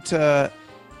about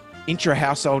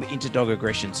intra-household inter-dog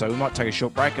aggression. So we might take a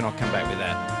short break and I'll come back with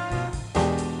that.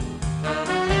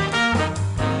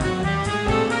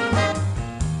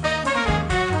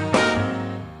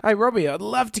 Hey, Robbie, I'd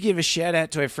love to give a shout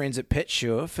out to our friends at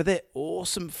PetSure for their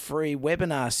awesome free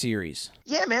webinar series.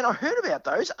 Yeah, man, I heard about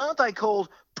those. Aren't they called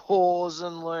Pause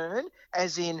and Learn,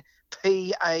 as in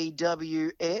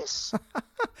PAWS?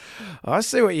 I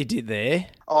see what you did there.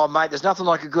 Oh, mate, there's nothing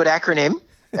like a good acronym.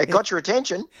 It got your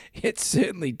attention. It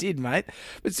certainly did, mate.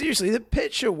 But seriously, the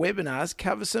PetSure webinars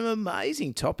cover some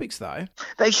amazing topics, though.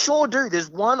 They sure do. There's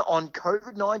one on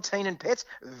COVID-19 and pets,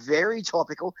 very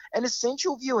topical and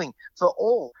essential viewing for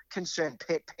all. concerned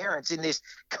pet parents in this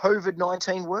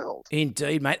COVID-19 world.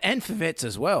 Indeed, mate. And for vets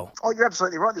as well. Oh, you're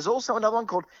absolutely right. There's also another one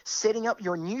called Setting Up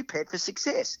Your New Pet for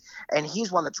Success. And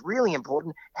here's one that's really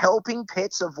important, helping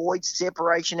pets avoid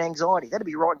separation anxiety. That'd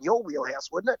be right in your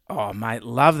wheelhouse, wouldn't it? Oh, mate,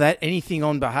 love that. Anything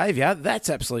on behaviour, that's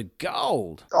absolute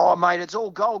gold. Oh, mate, it's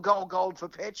all gold for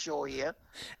PetSure here.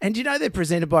 And you know they're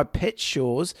presented by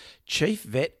PetSure's chief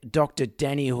vet, Dr.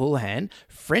 Danny Houlihan,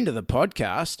 friend of the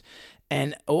podcast.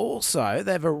 And also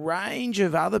they have a range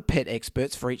of other pet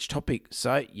experts for each topic.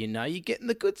 So you know you're getting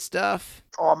the good stuff.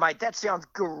 Oh, mate, that sounds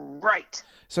great.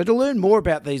 So to learn more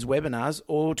about these webinars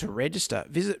or to register,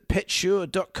 visit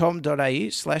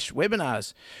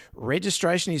petsure.com.au/webinars.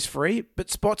 Registration is free, but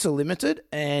spots are limited.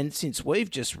 And since we've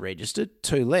just registered,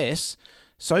 2 less.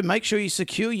 So make sure you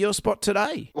secure your spot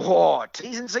today. Oh,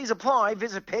 T's and C's apply.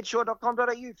 Visit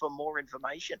petsure.com.au for more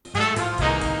information.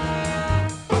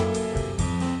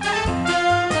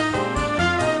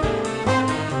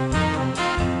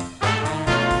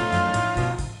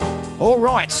 All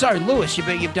right, so Lewis,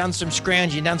 you've done some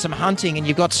scrounge, you've done some hunting, and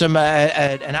you've got some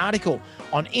an article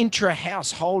on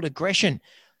intra-household aggression.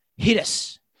 Hit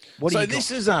us. What do you got? This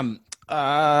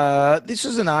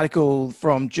is an article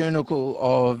from Journal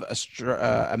of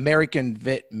American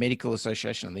Vet Medical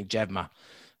Association, I think JAVMA.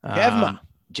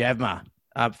 JAVMA.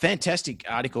 Fantastic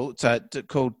article. It's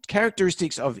called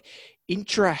Characteristics of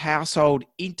Intra-Household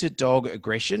Inter-Dog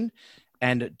Aggression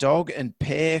and Dog and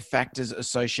Pair Factors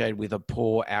Associated with a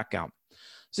Poor Outcome.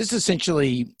 So this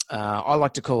essentially, I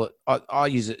like to call it, I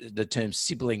use the term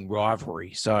sibling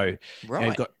rivalry. So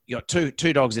right. You got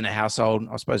two dogs in a household.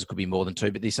 I suppose it could be more than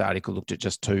 2, but this article looked at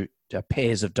just 2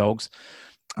 pairs of dogs.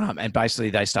 And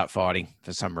basically they start fighting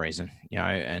for some reason,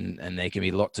 and there can be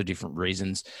lots of different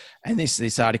reasons. And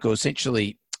this article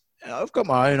essentially, I've got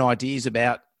my own ideas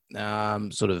about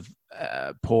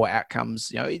poor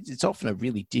outcomes. It's often a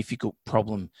really difficult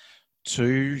problem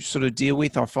to sort of deal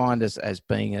with. I find as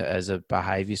being as a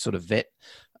behaviour sort of vet,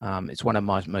 it's one of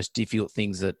my most difficult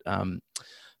things that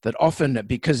often,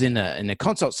 because in a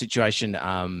consult situation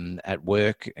at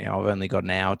work, I've only got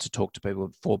an hour to talk to people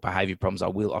for behaviour problems. I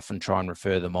will often try and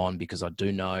refer them on because I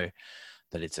do know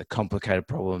that it's a complicated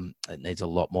problem. It needs a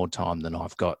lot more time than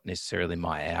I've got necessarily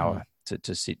my hour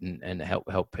to sit and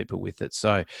help people with it.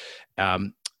 So,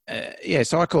 so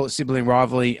I call it sibling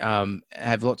rivalry.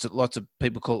 Have lots of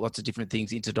people call it lots of different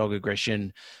things: inter-dog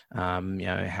aggression,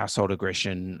 household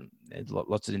aggression,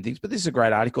 lots of different things. But this is a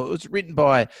great article. It was written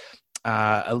by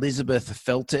Elizabeth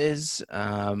Feltes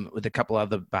with a couple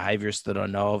other behaviourists that I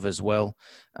know of as well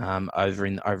over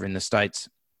in the States.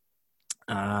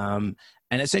 And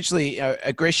essentially,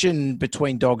 aggression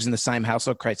between dogs in the same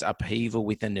household creates upheaval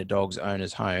within the dog's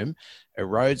owner's home,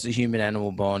 erodes the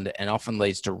human-animal bond, and often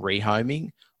leads to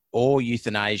rehoming or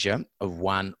euthanasia of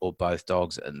one or both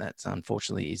dogs. And that's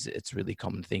unfortunately it's a really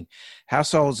common thing.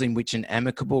 Households in which an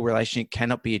amicable relationship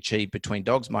cannot be achieved between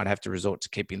dogs might have to resort to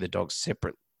keeping the dogs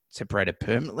separated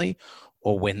permanently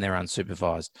or when they're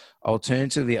unsupervised.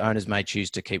 Alternatively, owners may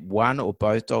choose to keep one or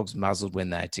both dogs muzzled when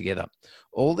they're together.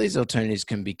 All these alternatives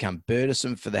can become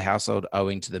burdensome for the household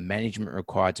owing to the management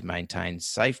required to maintain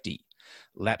safety.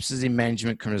 Lapses in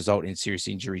management can result in serious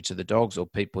injury to the dogs or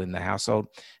people in the household,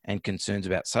 and concerns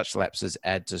about such lapses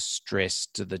add to stress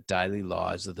to the daily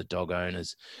lives of the dog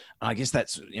owners. And I guess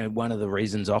that's one of the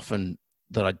reasons often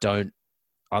that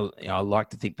I like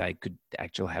to think they could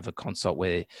actually have a consult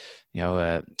where,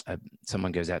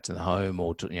 someone goes out to the home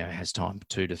or has time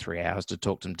 2 to 3 hours to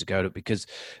talk to them to go to it, because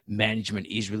management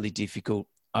is really difficult.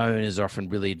 Owners are often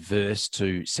really adverse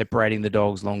to separating the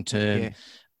dogs long term.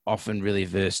 Often really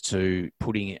averse to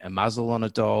putting a muzzle on a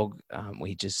dog.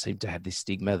 We just seem to have this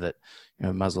stigma that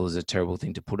muzzle is a terrible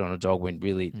thing to put on a dog, when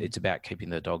really it's about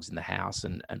keeping the dogs in the house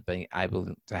and being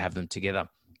able to have them together.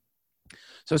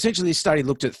 So essentially, this study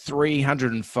looked at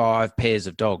 305 pairs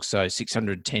of dogs, so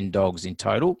 610 dogs in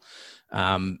total,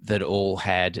 that all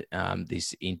had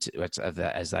this,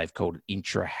 as they've called it,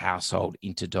 intra-household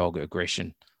inter-dog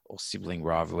aggression, or sibling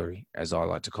rivalry, as I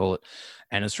like to call it.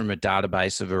 And it's from a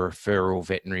database of a referral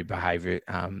veterinary behavior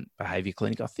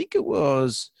clinic. I think it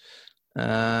was,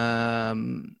 where's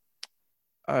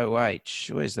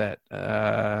that?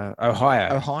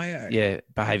 Ohio. Yeah,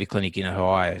 behavior clinic in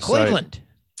Ohio. Cleveland.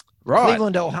 Right.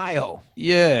 Cleveland, Ohio.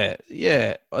 Yeah.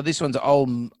 Oh, this one's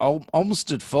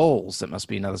Olmsted Falls. That must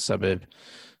be another suburb.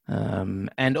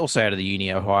 And also out of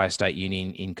the Ohio State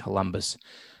Uni in Columbus.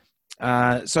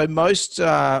 So most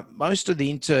of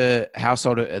the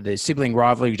inter-household, the sibling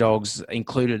rivalry dogs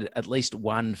included at least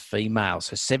one female.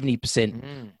 So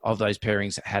 70% of those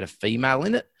pairings had a female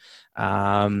in it.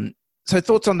 So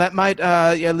thoughts on that, mate?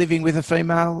 Living with a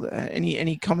female.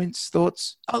 Any comments,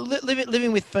 thoughts?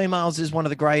 Living with females is one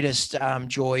of the greatest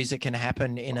joys that can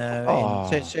happen in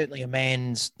certainly a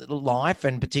man's life,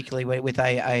 and particularly with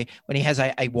when he has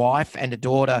a wife and a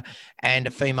daughter and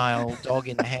a female dog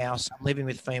in the house. Living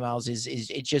with females is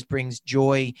it just brings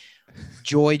joy.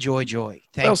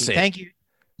 Thank you.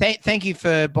 Thank you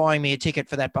for buying me a ticket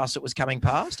for that bus that was coming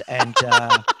past, and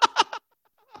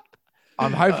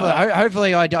I'm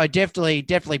hopefully I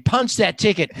definitely punched that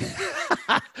ticket.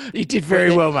 You did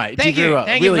very well, mate. Thank you.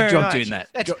 Thank you very much. Doing that.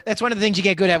 That's one of the things you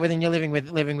get good at when you're living with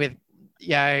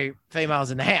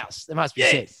females in the house. There must be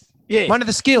said. Yeah, one of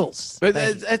the skills. But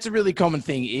that's a really common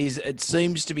thing. Is it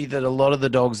seems to be that a lot of the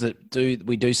dogs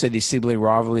we do see this sibling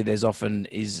rivalry. There's often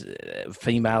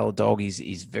female dog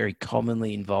is very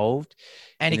commonly involved.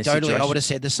 Anecdotally, I would have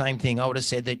said the same thing. I would have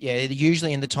said that,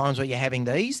 usually in the times where you're having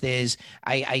these, there's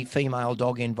a female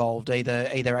dog involved,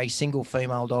 either a single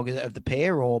female dog of the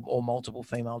pair or multiple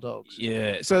female dogs.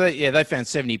 Yeah. So they found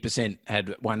 70%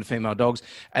 had one female dogs,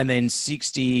 and then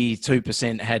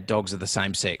 62% had dogs of the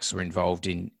same sex were involved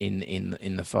in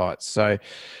the fights. So,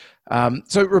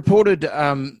 so it reported.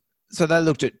 So they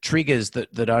looked at triggers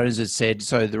that owners had said.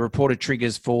 So the reported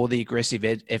triggers for the aggressive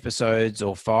episodes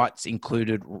or fights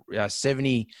included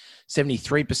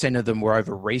 73% of them were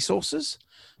over resources,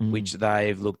 which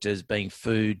they've looked as being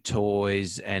food,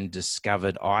 toys, and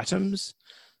discovered items.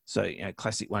 So,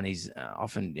 classic one is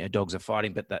often dogs are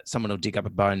fighting, but that someone will dig up a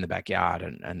bone in the backyard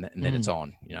and then it's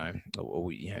on,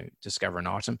 or discover an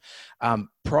item.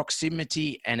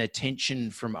 Proximity and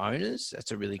attention from owners.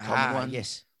 That's a really common one.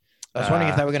 Yes. I was wondering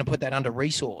if they were going to put that under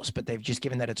resource, but they've just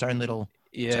given that its own little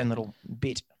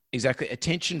bit. Exactly.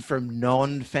 Attention from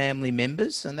non-family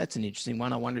members, and that's an interesting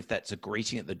one. I wonder if that's a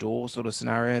greeting at the door sort of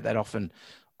scenario. That often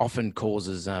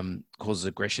causes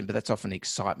aggression, but that's often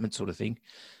excitement sort of thing.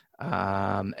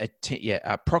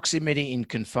 Proximity in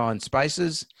confined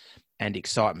spaces and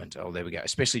excitement. Oh, there we go.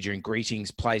 Especially during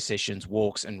greetings, play sessions,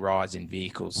 walks, and rides in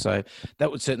vehicles. So that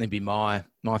would certainly be my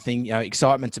thing.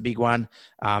 Excitement's a big one.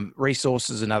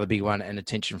 Resources, another big one, and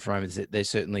attention from owners. There's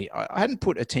certainly. I hadn't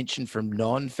put attention from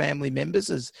non-family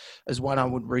members as one I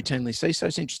would routinely see. So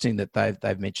it's interesting that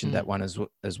they've mentioned that one as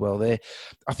well there.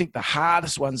 I think the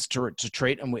hardest ones to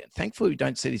treat, and thankfully we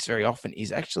don't see this very often,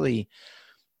 is actually.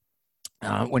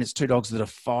 When it's two dogs that are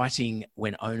fighting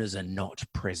when owners are not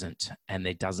present, and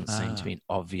there doesn't seem to be an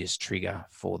obvious trigger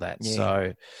for that. Yeah.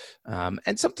 So,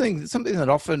 and something that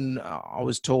often I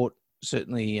was taught,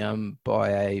 certainly by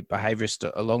a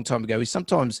behaviourist a long time ago, is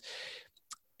sometimes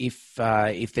if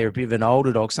they're a bit of an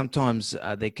older dog, sometimes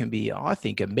there can be, I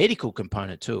think, a medical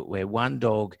component to it, where one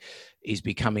dog is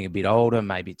becoming a bit older,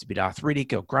 maybe it's a bit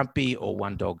arthritic or grumpy, or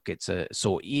one dog gets a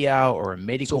sore ear or a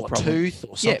medical problem. Tooth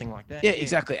or something like that. Yeah,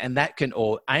 exactly. And that can,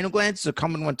 or anal glands is a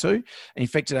common one too. An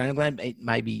infected anal gland, it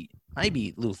maybe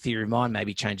a little theory of mine,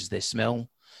 maybe changes their smell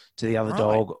to the other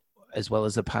dog, as well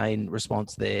as a pain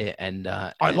response there. And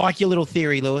I like your little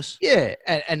theory, Lewis. Yeah,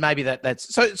 and maybe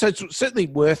that's so it's certainly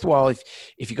worthwhile if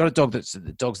you've got a dog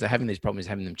the dogs that are having these problems,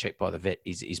 having them checked by the vet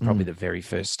is probably the very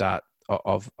first start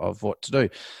of what to do.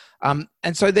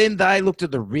 And so then they looked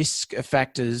at the risk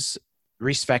factors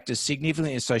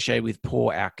significantly associated with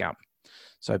poor outcome.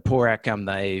 So poor outcome,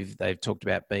 they've talked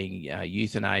about being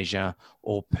euthanasia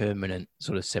or permanent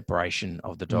sort of separation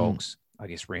of the dogs. I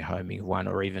guess rehoming of one,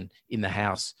 or even in the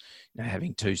house,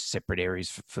 having two separate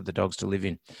areas for the dogs to live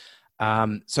in.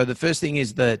 So the first thing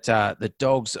is that the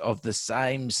dogs of the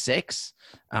same sex,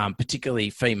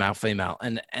 particularly female,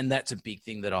 and that's a big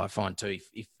thing that I find too.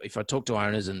 If I talk to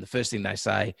owners and the first thing they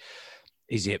say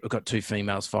is, we've got two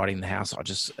females fighting in the house,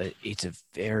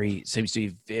 it seems to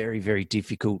be very, very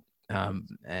difficult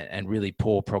and really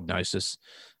poor prognosis.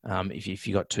 If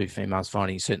you got two females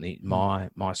fighting, certainly my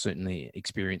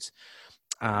experience.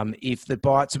 If the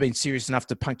bites have been serious enough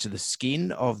to puncture the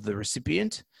skin of the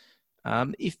recipient,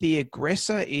 if the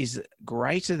aggressor is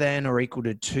greater than or equal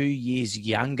to 2 years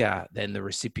younger than the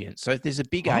recipient. So if there's a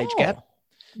big age gap,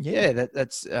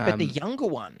 that's. But the younger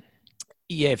one.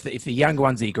 Yeah, if the younger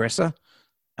one's the aggressor,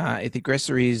 if the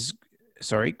aggressor is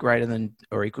greater than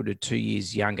or equal to 2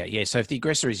 years younger. Yeah, so if the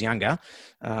aggressor is younger,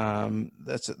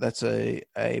 that's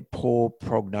a poor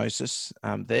prognosis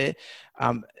there.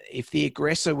 If the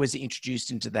aggressor was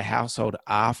introduced into the household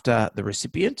after the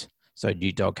recipient, so a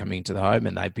new dog coming into the home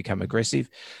and they've become aggressive,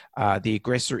 the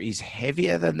aggressor is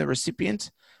heavier than the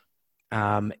recipient.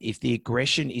 If the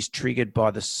aggression is triggered by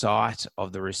the sight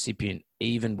of the recipient,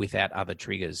 even without other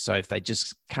triggers. So if they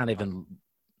just can't even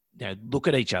look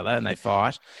at each other and they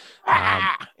fight.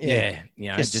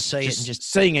 Just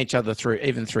seeing each other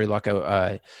through like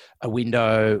a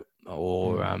window,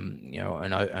 or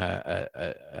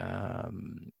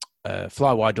a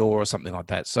fly-wide door or something like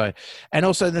that. So, and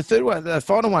also the third one, the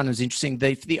final one is interesting.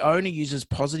 The owner uses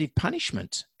positive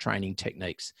punishment training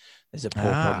techniques. There's a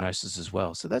poor prognosis as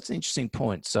well. So that's an interesting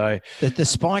point. So the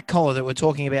spike collar that we're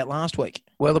talking about last week.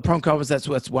 Well, the prong collars, that's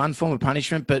one form of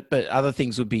punishment, but other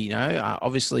things would be,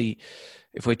 obviously,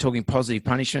 if we're talking positive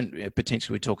punishment,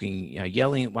 potentially we're talking,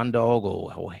 yelling at one dog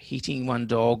or hitting one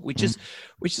dog, which is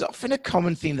often a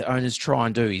common thing that owners try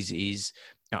and do is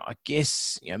I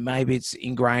guess, maybe it's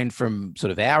ingrained from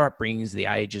sort of our upbringings, the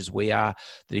ages we are,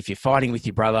 that if you're fighting with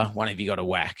your brother, one of you got a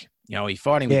whack. You're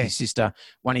fighting with your sister,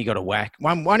 one of you got a whack.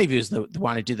 One of you is the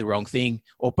one who did the wrong thing,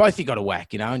 or both of you got a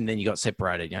whack, and then you got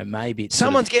separated. Maybe it's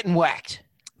someone's getting whacked.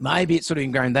 Maybe it's sort of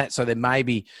ingrained that. So there may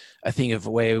be a thing of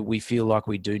where we feel like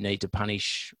we do need to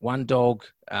punish one dog.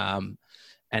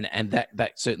 And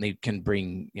that certainly can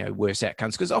bring worse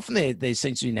outcomes, because often there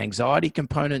seems to be an anxiety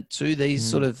component to these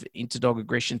sort of interdog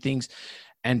aggression things,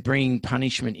 and bringing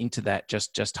punishment into that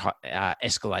just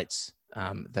escalates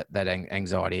that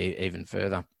anxiety even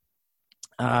further.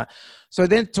 So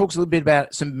then it talks a little bit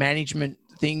about some management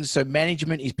things. So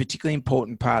management is particularly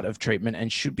important part of treatment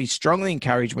and should be strongly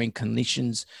encouraged when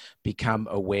clinicians become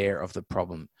aware of the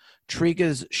problem.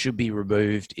 Triggers should be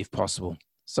removed if possible.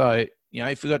 So,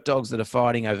 if we've got dogs that are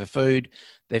fighting over food,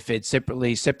 they're fed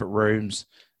separately, separate rooms,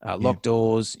 locked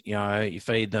doors, you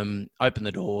feed them, open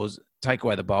the doors, take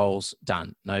away the bowls,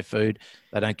 done. No food.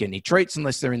 They don't get any treats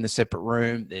unless they're in the separate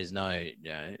room. There's no,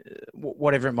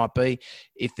 whatever it might be.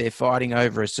 If they're fighting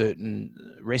over a certain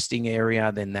resting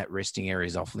area, then that resting area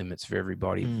is off limits for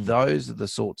everybody. Those are the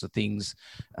sorts of things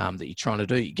that you're trying to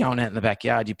do. You're going out in the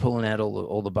backyard, you're pulling out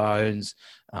all the bones.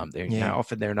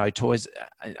 Often there are no toys.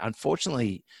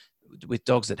 Unfortunately, with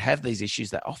dogs that have these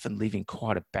issues, they often live in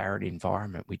quite a barren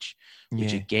environment, which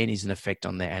again is an effect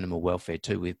on their animal welfare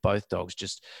too, with both dogs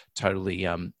just totally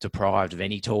deprived of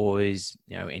any toys,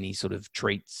 any sort of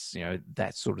treats,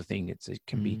 that sort of thing. It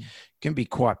can be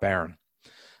quite barren.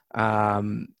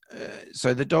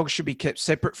 So the dogs should be kept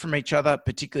separate from each other,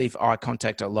 particularly if eye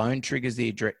contact alone triggers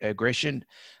the aggression,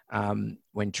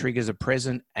 when triggers are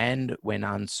present and when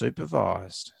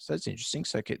unsupervised. So it's interesting.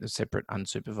 So keep them separate,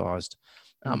 unsupervised.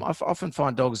 I often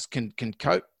find dogs can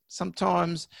cope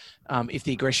sometimes if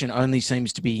the aggression only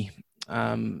seems to be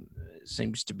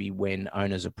when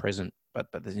owners are present. But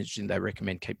that's interesting. They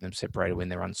recommend keep them separated when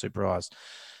they're unsupervised.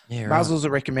 Yeah, right. Muzzles are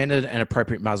recommended and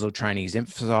appropriate muzzle training is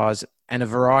emphasised, and a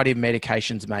variety of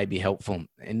medications may be helpful.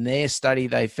 In their study,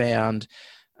 they found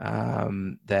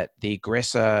that the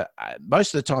aggressor,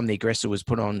 most of the time the aggressor was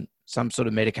put on some sort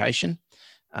of medication.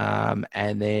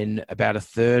 And then about a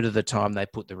third of the time they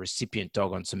put the recipient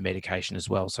dog on some medication as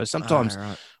well. So sometimes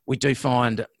we do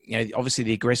find, obviously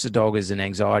the aggressor dog is an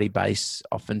anxiety base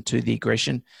often to the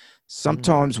aggression.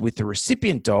 Sometimes with the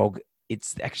recipient dog,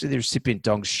 it's actually the recipient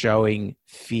dog showing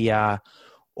fear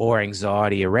or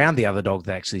anxiety around the other dog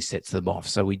that actually sets them off.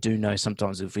 So we do know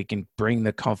sometimes if we can bring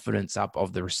the confidence up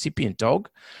of the recipient dog,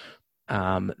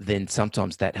 then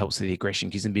sometimes that helps with the aggression,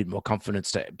 gives them a bit more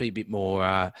confidence to be a bit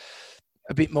more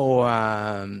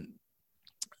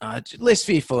less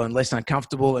fearful and less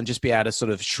uncomfortable, and just be able to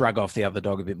sort of shrug off the other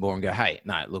dog a bit more and go, hey,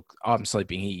 no, look, I'm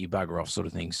sleeping here, you bugger off, sort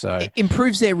of thing. So it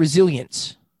improves their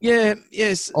resilience. Yeah,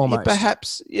 yes. Almost.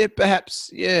 Perhaps. Yeah.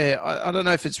 I don't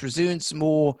know if it's resilience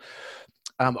more,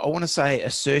 I want to say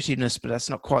assertiveness, but that's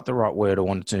not quite the right word I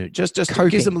wanted to. Just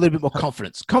gives them a little bit more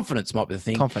confidence. Confidence might be the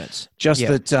thing. Confidence. Just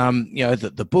that,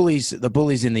 the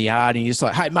bullies in the yard, and you're just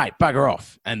like, hey, mate, bugger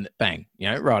off. And bang,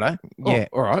 righto. Yeah.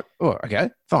 All right. Oh, okay,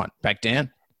 fine. Back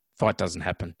down. Fight doesn't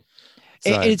happen.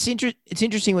 So, it's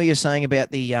interesting what you're saying about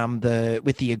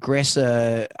with the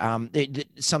aggressor.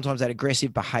 Sometimes that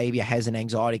aggressive behavior has an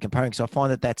anxiety component. So I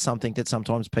find that that's something that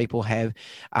sometimes people have,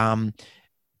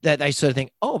 that they sort of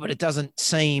think, oh, but it doesn't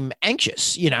seem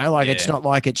anxious, it's not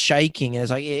like it's shaking. And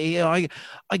it's like,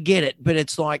 I get it. But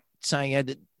it's like saying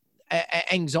that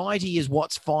anxiety is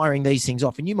what's firing these things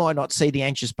off. And you might not see the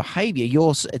anxious behavior.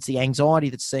 It's the anxiety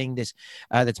that's seeing this,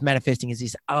 that's manifesting as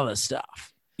this other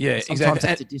stuff. Yeah, sometimes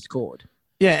exactly. It's a discord.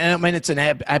 Yeah, and I mean, it's an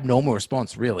abnormal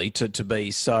response, really, to be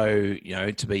so,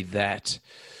 to be that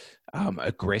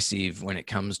aggressive when it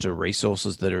comes to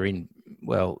resources that are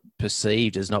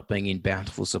perceived as not being in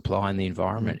bountiful supply in the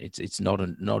environment. It's not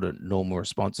a normal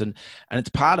response, and it's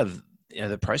part of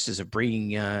the process of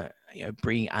bringing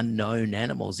unknown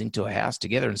animals into a house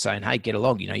together and saying, hey, get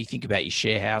along. You think about your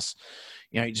share house.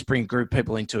 You just bring a group of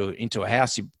people into a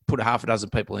house. You put a half a dozen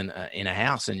people in a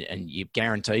house, and you're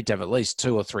guaranteed to have at least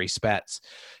 2 or 3 spats.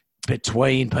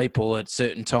 between people at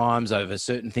certain times over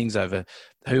certain things, over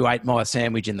who ate my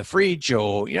sandwich in the fridge,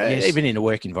 or even in a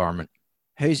work environment.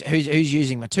 Who's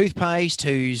using my toothpaste?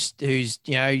 Who's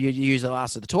you use the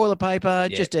last of the toilet paper?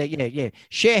 Yeah. Just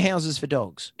share houses for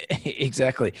dogs.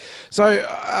 Exactly. So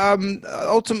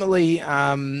ultimately,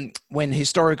 when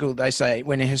historical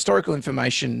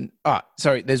information.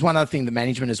 There's one other thing the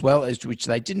management as well, as which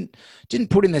they didn't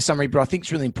put in their summary, but I think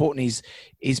is really important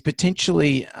is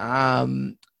potentially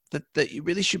that you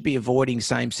really should be avoiding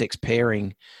same-sex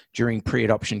pairing during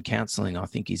pre-adoption counselling. I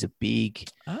think is a big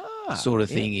sort of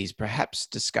thing. Is perhaps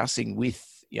discussing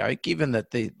with, given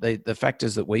that the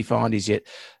factors that we find is yet,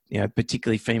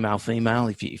 particularly female,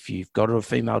 if you've got a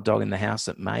female dog in the house,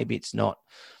 that maybe it's not,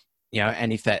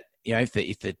 and if that,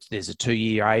 if there's a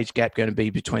 2-year age gap going to be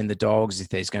between the dogs, if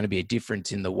there's going to be a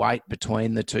difference in the weight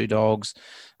between the two dogs,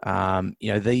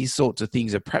 these sorts of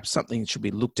things are perhaps something that should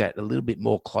be looked at a little bit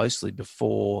more closely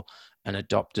before an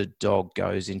adopted dog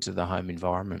goes into the home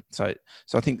environment. So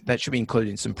I think that should be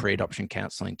included in some pre-adoption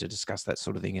counselling to discuss that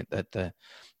sort of thing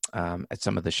at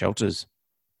some of the shelters.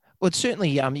 Well, it's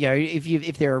certainly,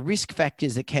 if there are risk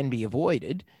factors that can be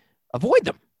avoided, avoid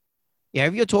them.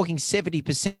 If you're talking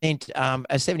 70%,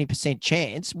 a 70%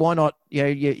 chance, why not?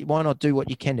 Why not do what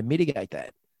you can to mitigate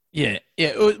that? Yeah.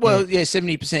 Well,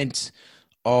 70%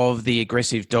 of the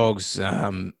aggressive dogs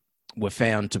were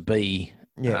found to be.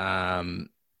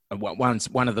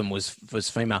 One of them was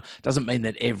female. Doesn't mean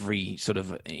that every sort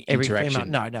of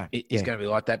interaction is going to be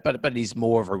like that, but it is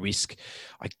more of a risk,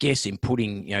 I guess, in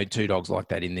putting two dogs like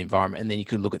that in the environment. And then you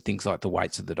could look at things like the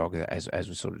weights of the dog, as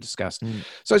we sort of discussed.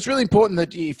 So it's really important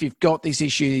that if you've got these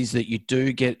issues, that you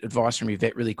do get advice from your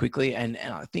vet really quickly. And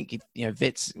I think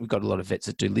vets, we've got a lot of vets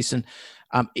that do listen.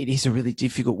 It is a really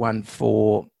difficult one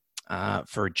for a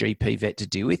GP vet to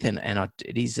deal with, and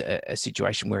it is a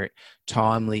situation where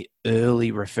timely,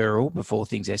 early referral before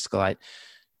things escalate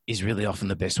is really often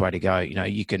the best way to go.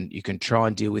 You can try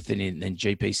and deal with it in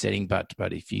GP setting, but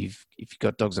if you've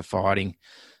got dogs are fighting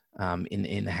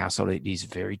in the household, it is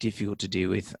very difficult to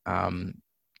deal with.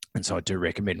 And so I do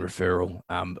recommend referral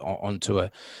onto a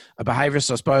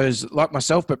behaviourist, I suppose, like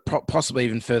myself, but possibly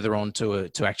even further on to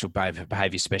actual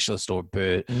behaviour specialist or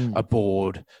a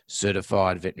board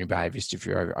certified veterinary behaviourist if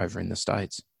you're over in the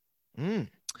States.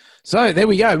 So there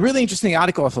we go. Really interesting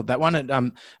article. I thought that one.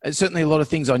 And certainly a lot of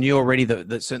things I knew already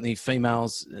that certainly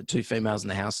two females in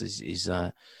the house is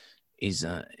a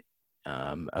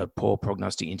poor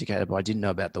prognostic indicator, but I didn't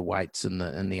know about the weights and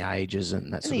the ages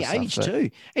and that sort of stuff. And the age too.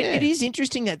 It is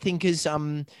interesting, that thing, because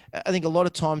I think a lot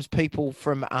of times people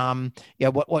from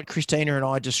what Christina and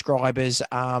I describe as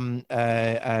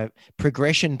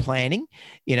progression planning.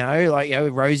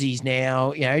 Rosie's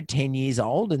now 10 years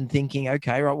old and thinking,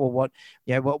 okay, right, well,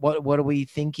 what are we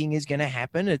thinking is going to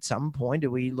happen at some point? Do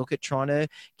we look at trying to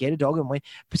get a dog and when?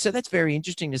 So that's very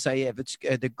interesting to say. If it's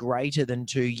the greater than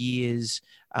 2 years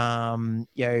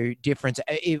difference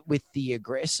with the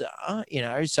aggressor,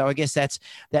 so I guess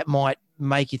that might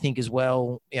make you think as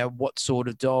well, what sort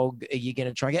of dog are you going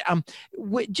to try and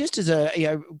get? Just as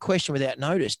a question without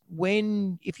notice,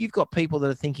 if you've got people that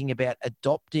are thinking about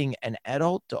adopting an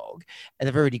adult dog and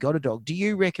they've already got a dog, do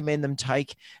you recommend them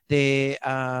take their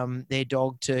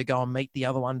dog to go and meet the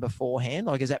other one beforehand?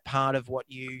 Like, is that part of what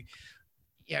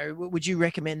would you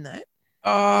recommend that?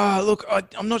 Look,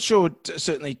 I'm not sure.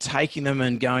 Certainly taking them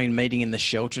and going and meeting in the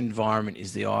shelter environment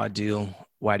is the ideal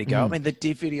way to go. I mean, the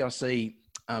difficulty I see,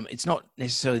 it's not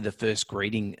necessarily the first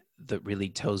greeting that really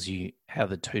tells you how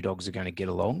the two dogs are going to get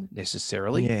along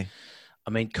necessarily. Yeah.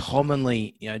 I mean,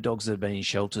 commonly, dogs that have been in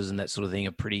shelters and that sort of thing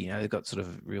are pretty, they've got sort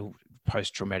of real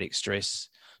post-traumatic stress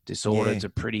disorder. Yeah. It's a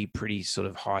pretty sort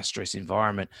of high stress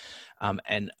environment.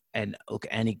 And look,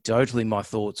 anecdotally, my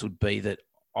thoughts would be that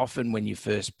often when you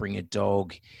first bring a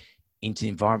dog into the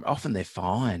environment, often they're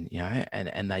fine,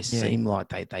 and they seem like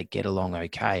they get along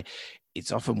okay.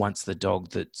 It's often once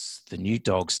the new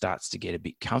dog starts to get a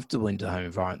bit comfortable into the home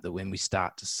environment that when we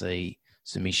start to see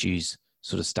some issues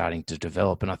sort of starting to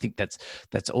develop. And I think that's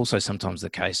also sometimes the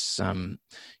case, when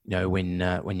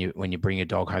you bring a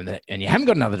dog home and you haven't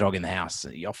got another dog in the house,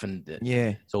 you often,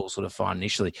 it's all sort of fine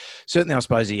initially. Certainly, I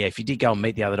suppose, if you did go and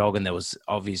meet the other dog and there was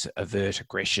obvious overt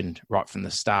aggression right from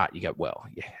the start, you go, well,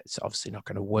 it's obviously not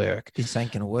going to work. This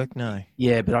ain't going to work, no.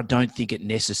 Yeah, but I don't think it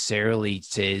necessarily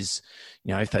says,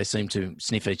 if they seem to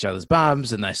sniff each other's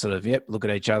bums and they sort of, look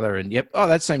at each other and,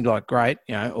 that seemed like great,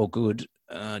 or good.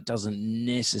 Doesn't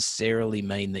necessarily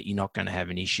mean that you're not going to have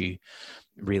an issue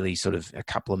really sort of a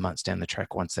couple of months down the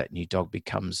track once that new dog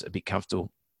becomes a bit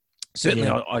comfortable. Certainly,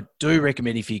 I do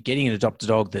recommend if you're getting an adopted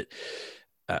dog that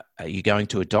are you going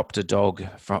to adopt a dog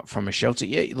from a shelter?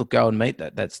 Yeah, look, go and meet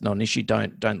that. That's not an issue.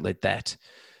 Don't let that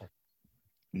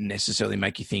necessarily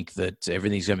make you think that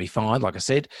everything's going to be fine, like I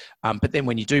said. But then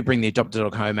when you do bring the adopted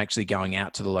dog home, actually going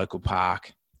out to the local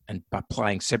park and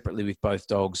playing separately with both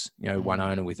dogs, one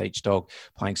owner with each dog,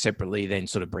 playing separately, then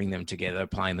sort of bring them together,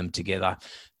 playing them together,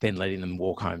 then letting them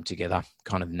walk home together,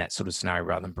 kind of in that sort of scenario,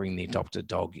 rather than bring the adopted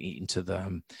dog into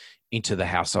the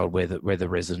household where the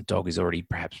resident dog is already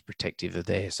perhaps protective of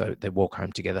there. So they walk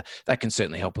home together. That can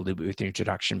certainly help a little bit with the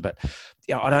introduction. But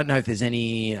I don't know if there's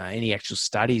any actual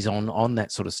studies on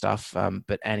that sort of stuff.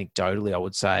 But anecdotally, I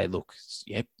would say, look,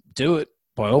 do it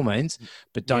by all means,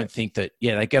 but don't think that,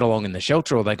 they get along in the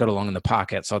shelter or they got along in the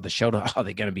park outside the shelter. Oh,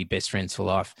 they're going to be best friends for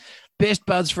life. Best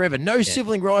buds forever. No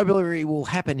sibling rivalry will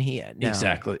happen here. No.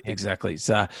 Exactly. It's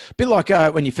a bit like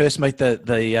when you first meet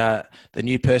the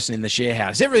new person in the share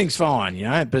house. Everything's fine,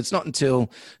 but it's not until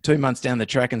 2 months down the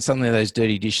track and suddenly those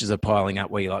dirty dishes are piling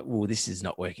up where you're like, "Oh, this is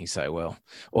not working so well."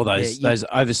 Or those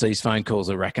overseas phone calls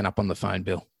are racking up on the phone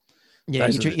bill. Yeah,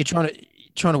 you're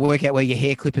trying to work out where your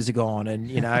hair clippers are gone, and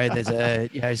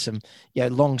there's some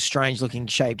long, strange looking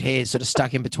shaped hairs sort of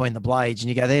stuck in between the blades, and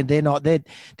you go,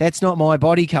 that's not my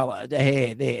body color. The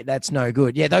hair there, that's no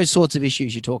good. Yeah, those sorts of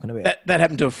issues you're talking about. That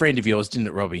happened to a friend of yours, didn't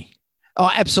it, Robbie? Oh,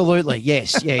 absolutely.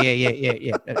 Yes.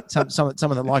 Yeah. Some of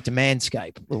them like to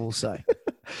manscape, we'll say.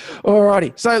 All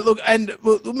righty. So, look, and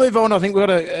we'll move on. I think we've got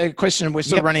a question. We're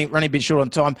sort of running a bit short on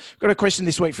time. We've got a question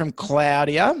this week from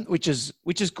Claudia, which is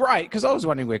great because I was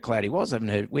wondering where Claudia was.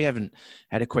 We haven't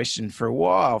had a question for a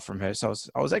while from her. So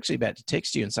I was actually about to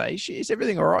text you and say, is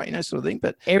everything all right? Sort of thing.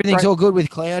 But everything's all good with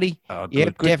Cloudy. Oh,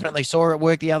 good. Definitely saw her at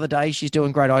work the other day. She's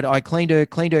doing great. I cleaned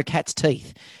her cat's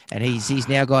teeth, and he's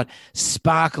now got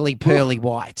sparkly pearly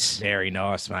whites. Very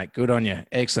nice, mate. Good on you.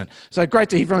 Excellent. So great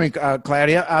to hear from you,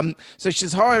 Claudia. So she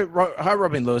says, hi,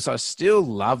 Robin Lewis. I still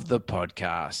love the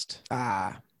podcast.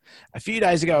 A few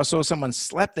days ago, I saw someone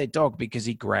slap their dog because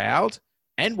he growled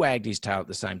and wagged his tail at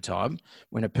the same time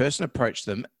when a person approached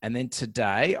them. And then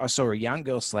today, I saw a young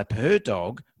girl slap her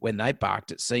dog when they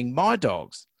barked at seeing my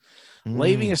dogs.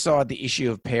 Leaving aside the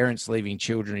issue of parents leaving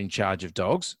children in charge of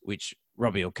dogs, which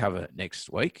Robbie will cover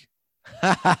next week.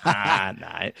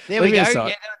 No. There we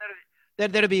go.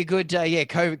 That'll be a good,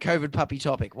 COVID puppy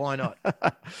topic. Why not?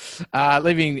 I'd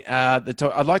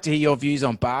like to hear your views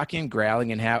on barking,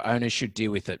 growling, and how owners should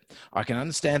deal with it. I can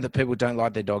understand that people don't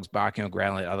like their dogs barking or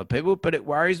growling at other people, but it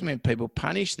worries me when people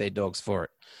punish their dogs for it.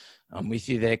 I'm with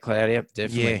you there, Claudia.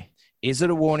 Definitely. Yeah. Is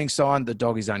it a warning sign the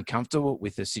dog is uncomfortable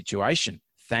with the situation?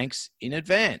 Thanks in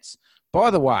advance. By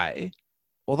the way,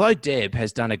 although Deb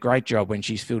has done a great job when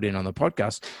she's filled in on the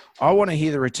podcast, I want to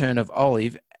hear the return of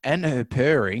Olive and her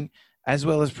purring, as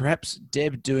well as perhaps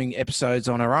Deb doing episodes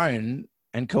on her own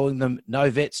and calling them No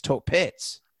Vets Talk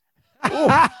Pets.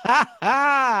 Oh,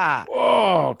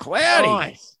 Cloudy.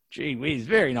 Nice. Gee whiz,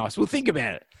 very nice. We'll think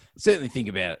about it. Certainly think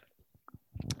about it.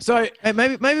 So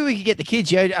maybe we could get the kids,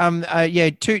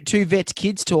 two vets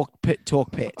kids talk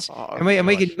pets, and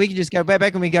we can just go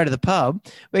back when we go to the pub.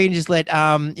 We can just let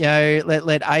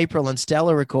April and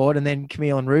Stella record, and then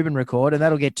Camille and Ruben record, and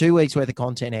that'll get 2 weeks worth of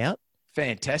content out.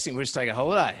 Fantastic. We'll just take a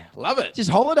holiday. Love it. Just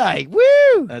holiday.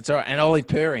 Woo! That's all right. And Ollie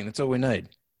purring. That's all we need.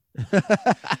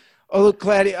 Oh, look,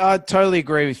 Claudia, I totally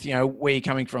agree with, where you're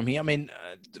coming from here. I mean,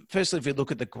 firstly, if you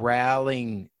look at the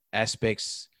growling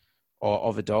aspects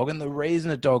of a dog, and the reason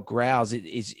a dog growls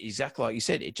is exactly like you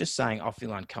said. It's just saying, I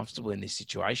feel uncomfortable in this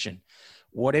situation.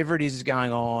 Whatever it is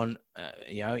going on,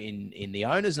 in the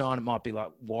owner's mind, it might be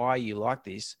like, why are you like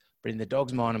this? But in the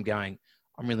dog's mind, I'm going,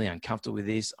 I'm really uncomfortable with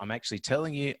this. I'm actually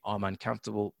telling you I'm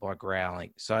uncomfortable by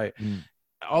growling. So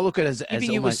I look at it as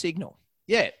giving you a signal.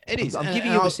 Yeah, it is. I'm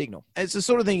giving you a signal. It's the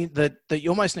sort of thing that you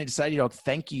almost need to say to your dog,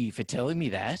 thank you for telling me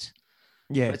that.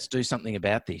 Yeah. Let's do something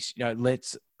about this. You're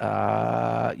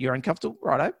uncomfortable,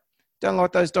 righto. Don't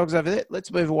like those dogs over there.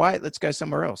 Let's move away. Let's go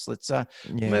somewhere else. Let's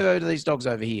move over to these dogs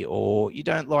over here. Or you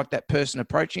don't like that person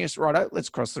approaching us, righto. Let's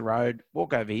cross the road,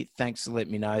 walk over here. Thanks for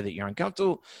letting me know that you're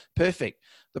uncomfortable. Perfect.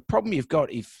 The problem you've got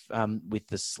with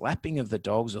the slapping of the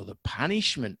dogs or the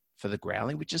punishment for the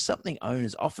growling, which is something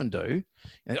owners often do.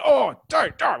 Don't.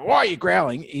 Why are you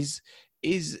growling?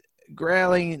 Is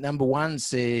growling, number one,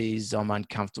 says I'm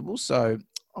uncomfortable. So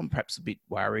I'm perhaps a bit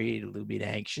worried, a little bit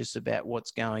anxious about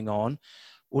what's going on.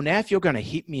 Well, now if you're going to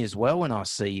hit me as well when I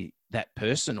see that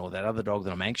person or that other dog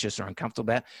that I'm anxious or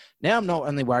uncomfortable about, now I'm not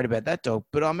only worried about that dog,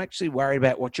 but I'm actually worried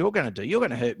about what you're going to do. You're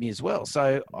going to hurt me as well.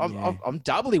 So I'm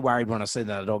doubly worried when I see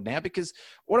that dog now, because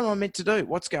what am I meant to do?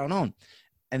 What's going on?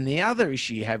 And the other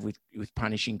issue you have with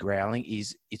punishing growling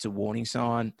is it's a warning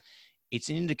sign. It's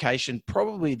an indication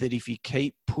probably that if you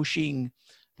keep pushing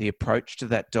the approach to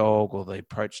that dog or the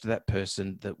approach to that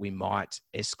person that we might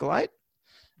escalate.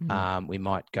 We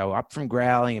might go up from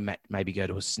growling and maybe go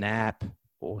to a snap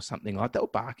or something like that. Or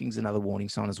barking's another warning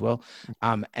sign as well.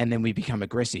 And then we become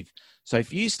aggressive. So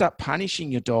if you start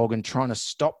punishing your dog and trying to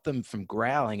stop them from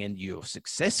growling and you're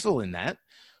successful in that,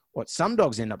 what some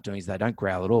dogs end up doing is they don't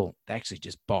growl at all. They actually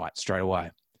just bite straight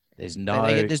away. There's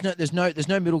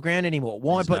no middle ground anymore.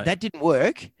 Why? But that didn't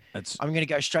work. I'm going to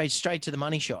go straight to the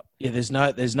money shot. Yeah,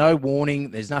 there's no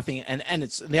warning. There's nothing, and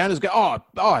it's the owners go,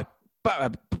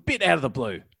 a bit out of the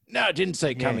blue. No, I didn't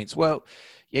see it coming. Yeah. Well,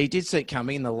 yeah, you did see it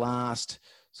coming in the last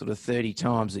sort of 30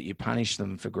 times that you punished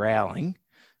them for growling,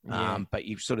 but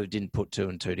you sort of didn't put two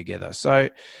and two together. So,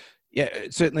 yeah,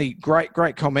 certainly great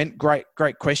comment, great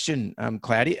question,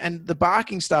 Cloudy. And the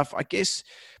barking stuff, I guess,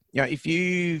 if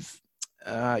you've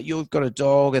got a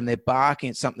dog and they're barking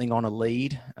at something on a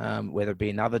lead, whether it be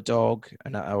another dog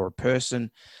or a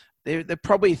person, there are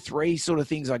probably three sort of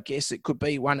things, I guess. It could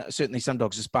be one, certainly some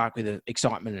dogs just bark with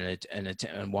excitement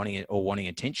and wanting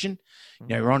attention.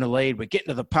 We're on a lead, we're getting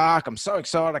to the park, I'm so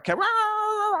excited,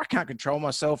 I can't control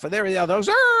myself. And there are the other dogs,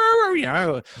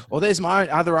 or there's my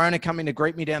other owner coming to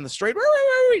greet me down the street,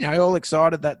 all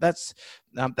excited. That's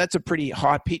a pretty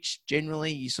high pitch.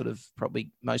 Generally, you sort of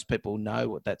probably most people know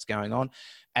what that's going on.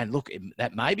 And look,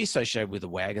 that may be associated with a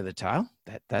wag of the tail.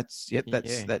 That's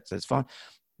fine.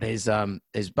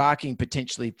 There's barking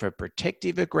potentially for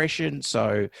protective aggression.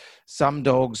 So some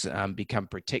dogs become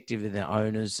protective of their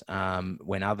owners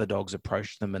when other dogs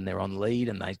approach them and they're on lead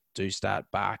and they do start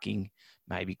barking,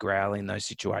 maybe growling in those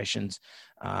situations,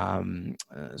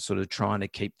 sort of trying to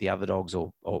keep the other dogs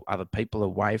or other people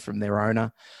away from their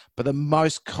owner. But the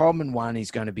most common one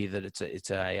is going to be that it's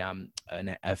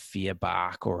a fear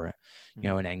bark or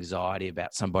an anxiety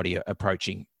about somebody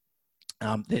approaching.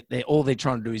 All they're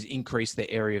trying to do is increase the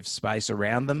area of space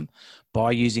around them by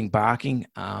using barking.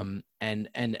 And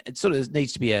it sort of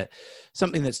needs to be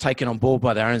something that's taken on board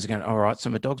by the owners going, all right, so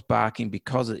my dog's barking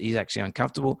because it is actually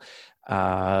uncomfortable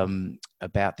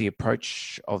about the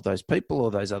approach of those people or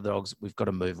those other dogs. We've got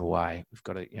to move away. We've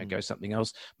got to go something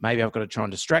else. Maybe I've got to try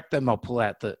and distract them. I'll pull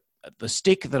out the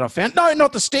stick that I found. No,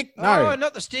 not the stick. No,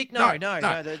 not the stick. No.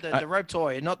 The rope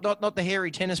toy. Not the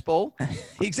hairy tennis ball.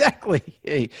 Exactly.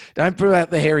 Yeah. Don't pull out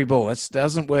the hairy ball. It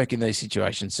doesn't work in these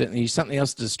situations. Certainly use something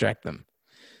else to distract them.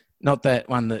 Not that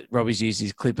one that Robbie's used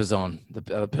his clippers on,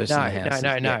 the other person in the house.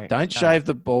 No. Don't shave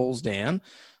the balls down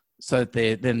so that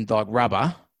they're then like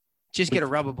rubber. Just get a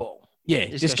rubber ball. Yeah,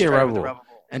 just get a rubber ball.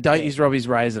 And don't use Robbie's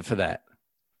razor for that.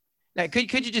 Now,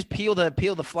 could you just peel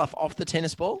the fluff off the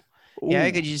tennis ball? Yeah,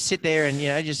 could you just sit there and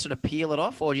just sort of peel it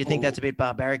off, or do you think that's a bit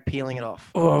barbaric, peeling it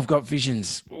off? Oh, I've got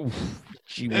visions.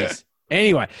 Gee whiz.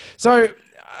 Anyway, so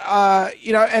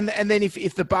and then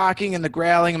if the barking and the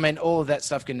growling, I mean, all of that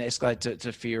stuff can escalate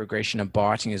to fear, aggression, and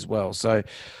biting as well. So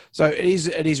it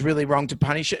is really wrong to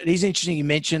punish it. It is interesting you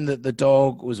mentioned that the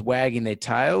dog was wagging their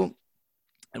tail.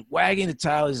 And wagging the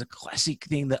tail is a classic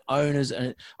thing that owners,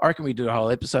 and I reckon we do a whole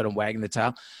episode on wagging the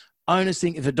tail. Owners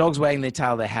think if a dog's wagging their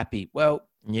tail, they're happy. Well,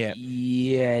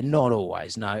 yeah, not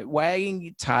always. No, wagging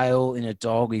your tail in a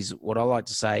dog is what I like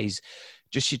to say is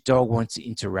just your dog wants to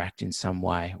interact in some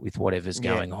way with whatever's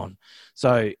going on.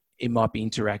 So it might be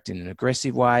interact in an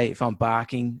aggressive way. If I'm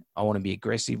barking, I want to be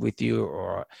aggressive with you,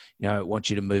 or want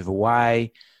you to move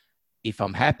away. If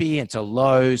I'm happy, it's a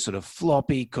low, sort of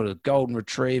floppy, kind of golden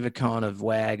retriever kind of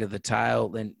wag of the tail,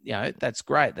 then, that's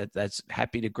great. That's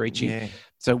happy to greet you. Yeah.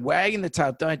 So wagging the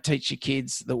tail, don't teach your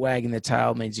kids that wagging the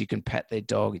tail means you can pat their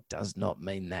dog. It does not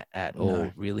mean that at all.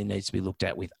 It really needs to be looked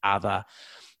at with other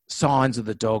signs of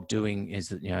the dog doing. Is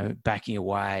that, backing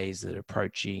away? Is it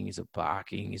approaching? Is it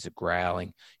barking? Is it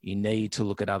growling? You need to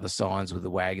look at other signs with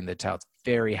the wagging the tail. It's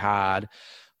very hard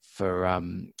for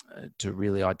to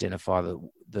really identify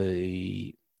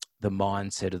the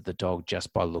mindset of the dog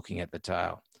just by looking at the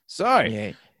tail. So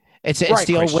it's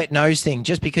the old wet nose thing.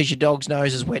 Just because your dog's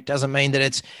nose is wet doesn't mean that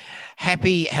it's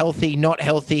happy, healthy, not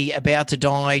healthy, about to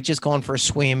die, just gone for a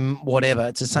swim, whatever.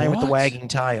 It's the same with the wagging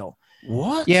tail.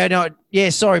 What? Yeah, no, yeah.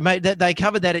 Sorry, mate. They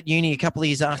covered that at uni a couple of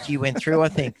years after you went through. I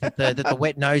think that the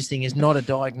wet nose thing is not a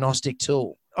diagnostic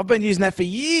tool. I've been using that for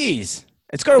years.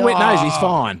 It's got a wet nose. He's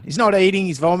fine. He's not eating.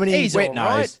 He's vomiting. He's wet nose.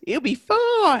 Right. He'll be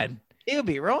fine. He'll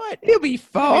be right. He'll be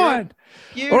fine.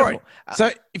 Beautiful. All right.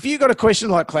 So if you've got a question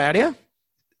like Claudia,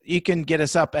 you can get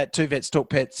us up at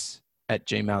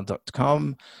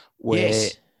 2vetstalkpets@gmail.com. We're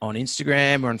on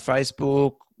Instagram. We're on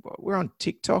Facebook. We're on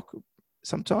TikTok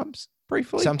sometimes,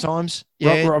 briefly. Sometimes.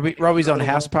 Yeah. Robbie's on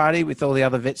house party with all the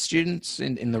other vet students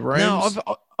in the rooms.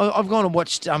 No, I've gone and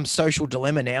watched Social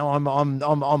Dilemma now. I'm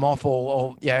off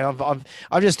all yeah.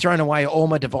 I've just thrown away all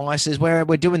my devices. We're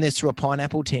doing this through a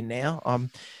pineapple tin now.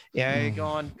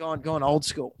 Gone old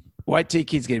school. Wait till your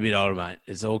kids get a bit older, mate.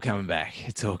 It's all coming back.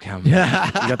 It's all coming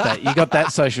back. You got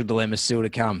that Social Dilemma still to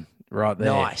come right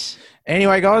there. Nice.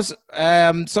 Anyway, guys,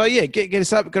 so yeah, get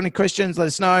us up. Got any questions, let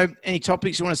us know. Any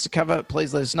topics you want us to cover,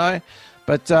 please let us know.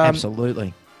 But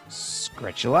absolutely.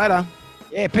 Scratch you later.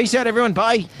 Yeah, peace out, everyone.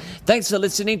 Bye. Thanks for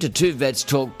listening to Two Vets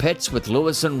Talk Pets with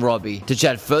Lewis and Robbie. To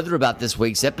chat further about this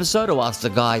week's episode or ask the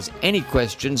guys any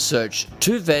questions, search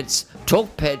Two Vets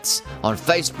Talk Pets on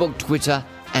Facebook, Twitter,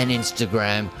 and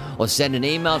Instagram, or send an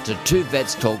email to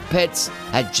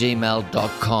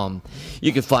twovetstalkpets@gmail.com.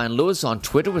 You can find Lewis on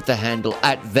Twitter with the handle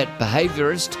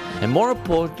 @VetBehaviorist, and more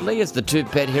importantly, as the two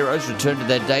pet heroes return to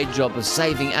their day job of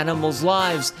saving animals'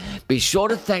 lives, be sure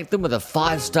to thank them with a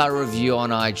 5-star review on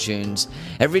iTunes.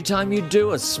 Every time you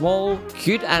do, a small,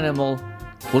 cute animal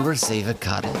will receive a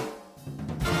cuddle.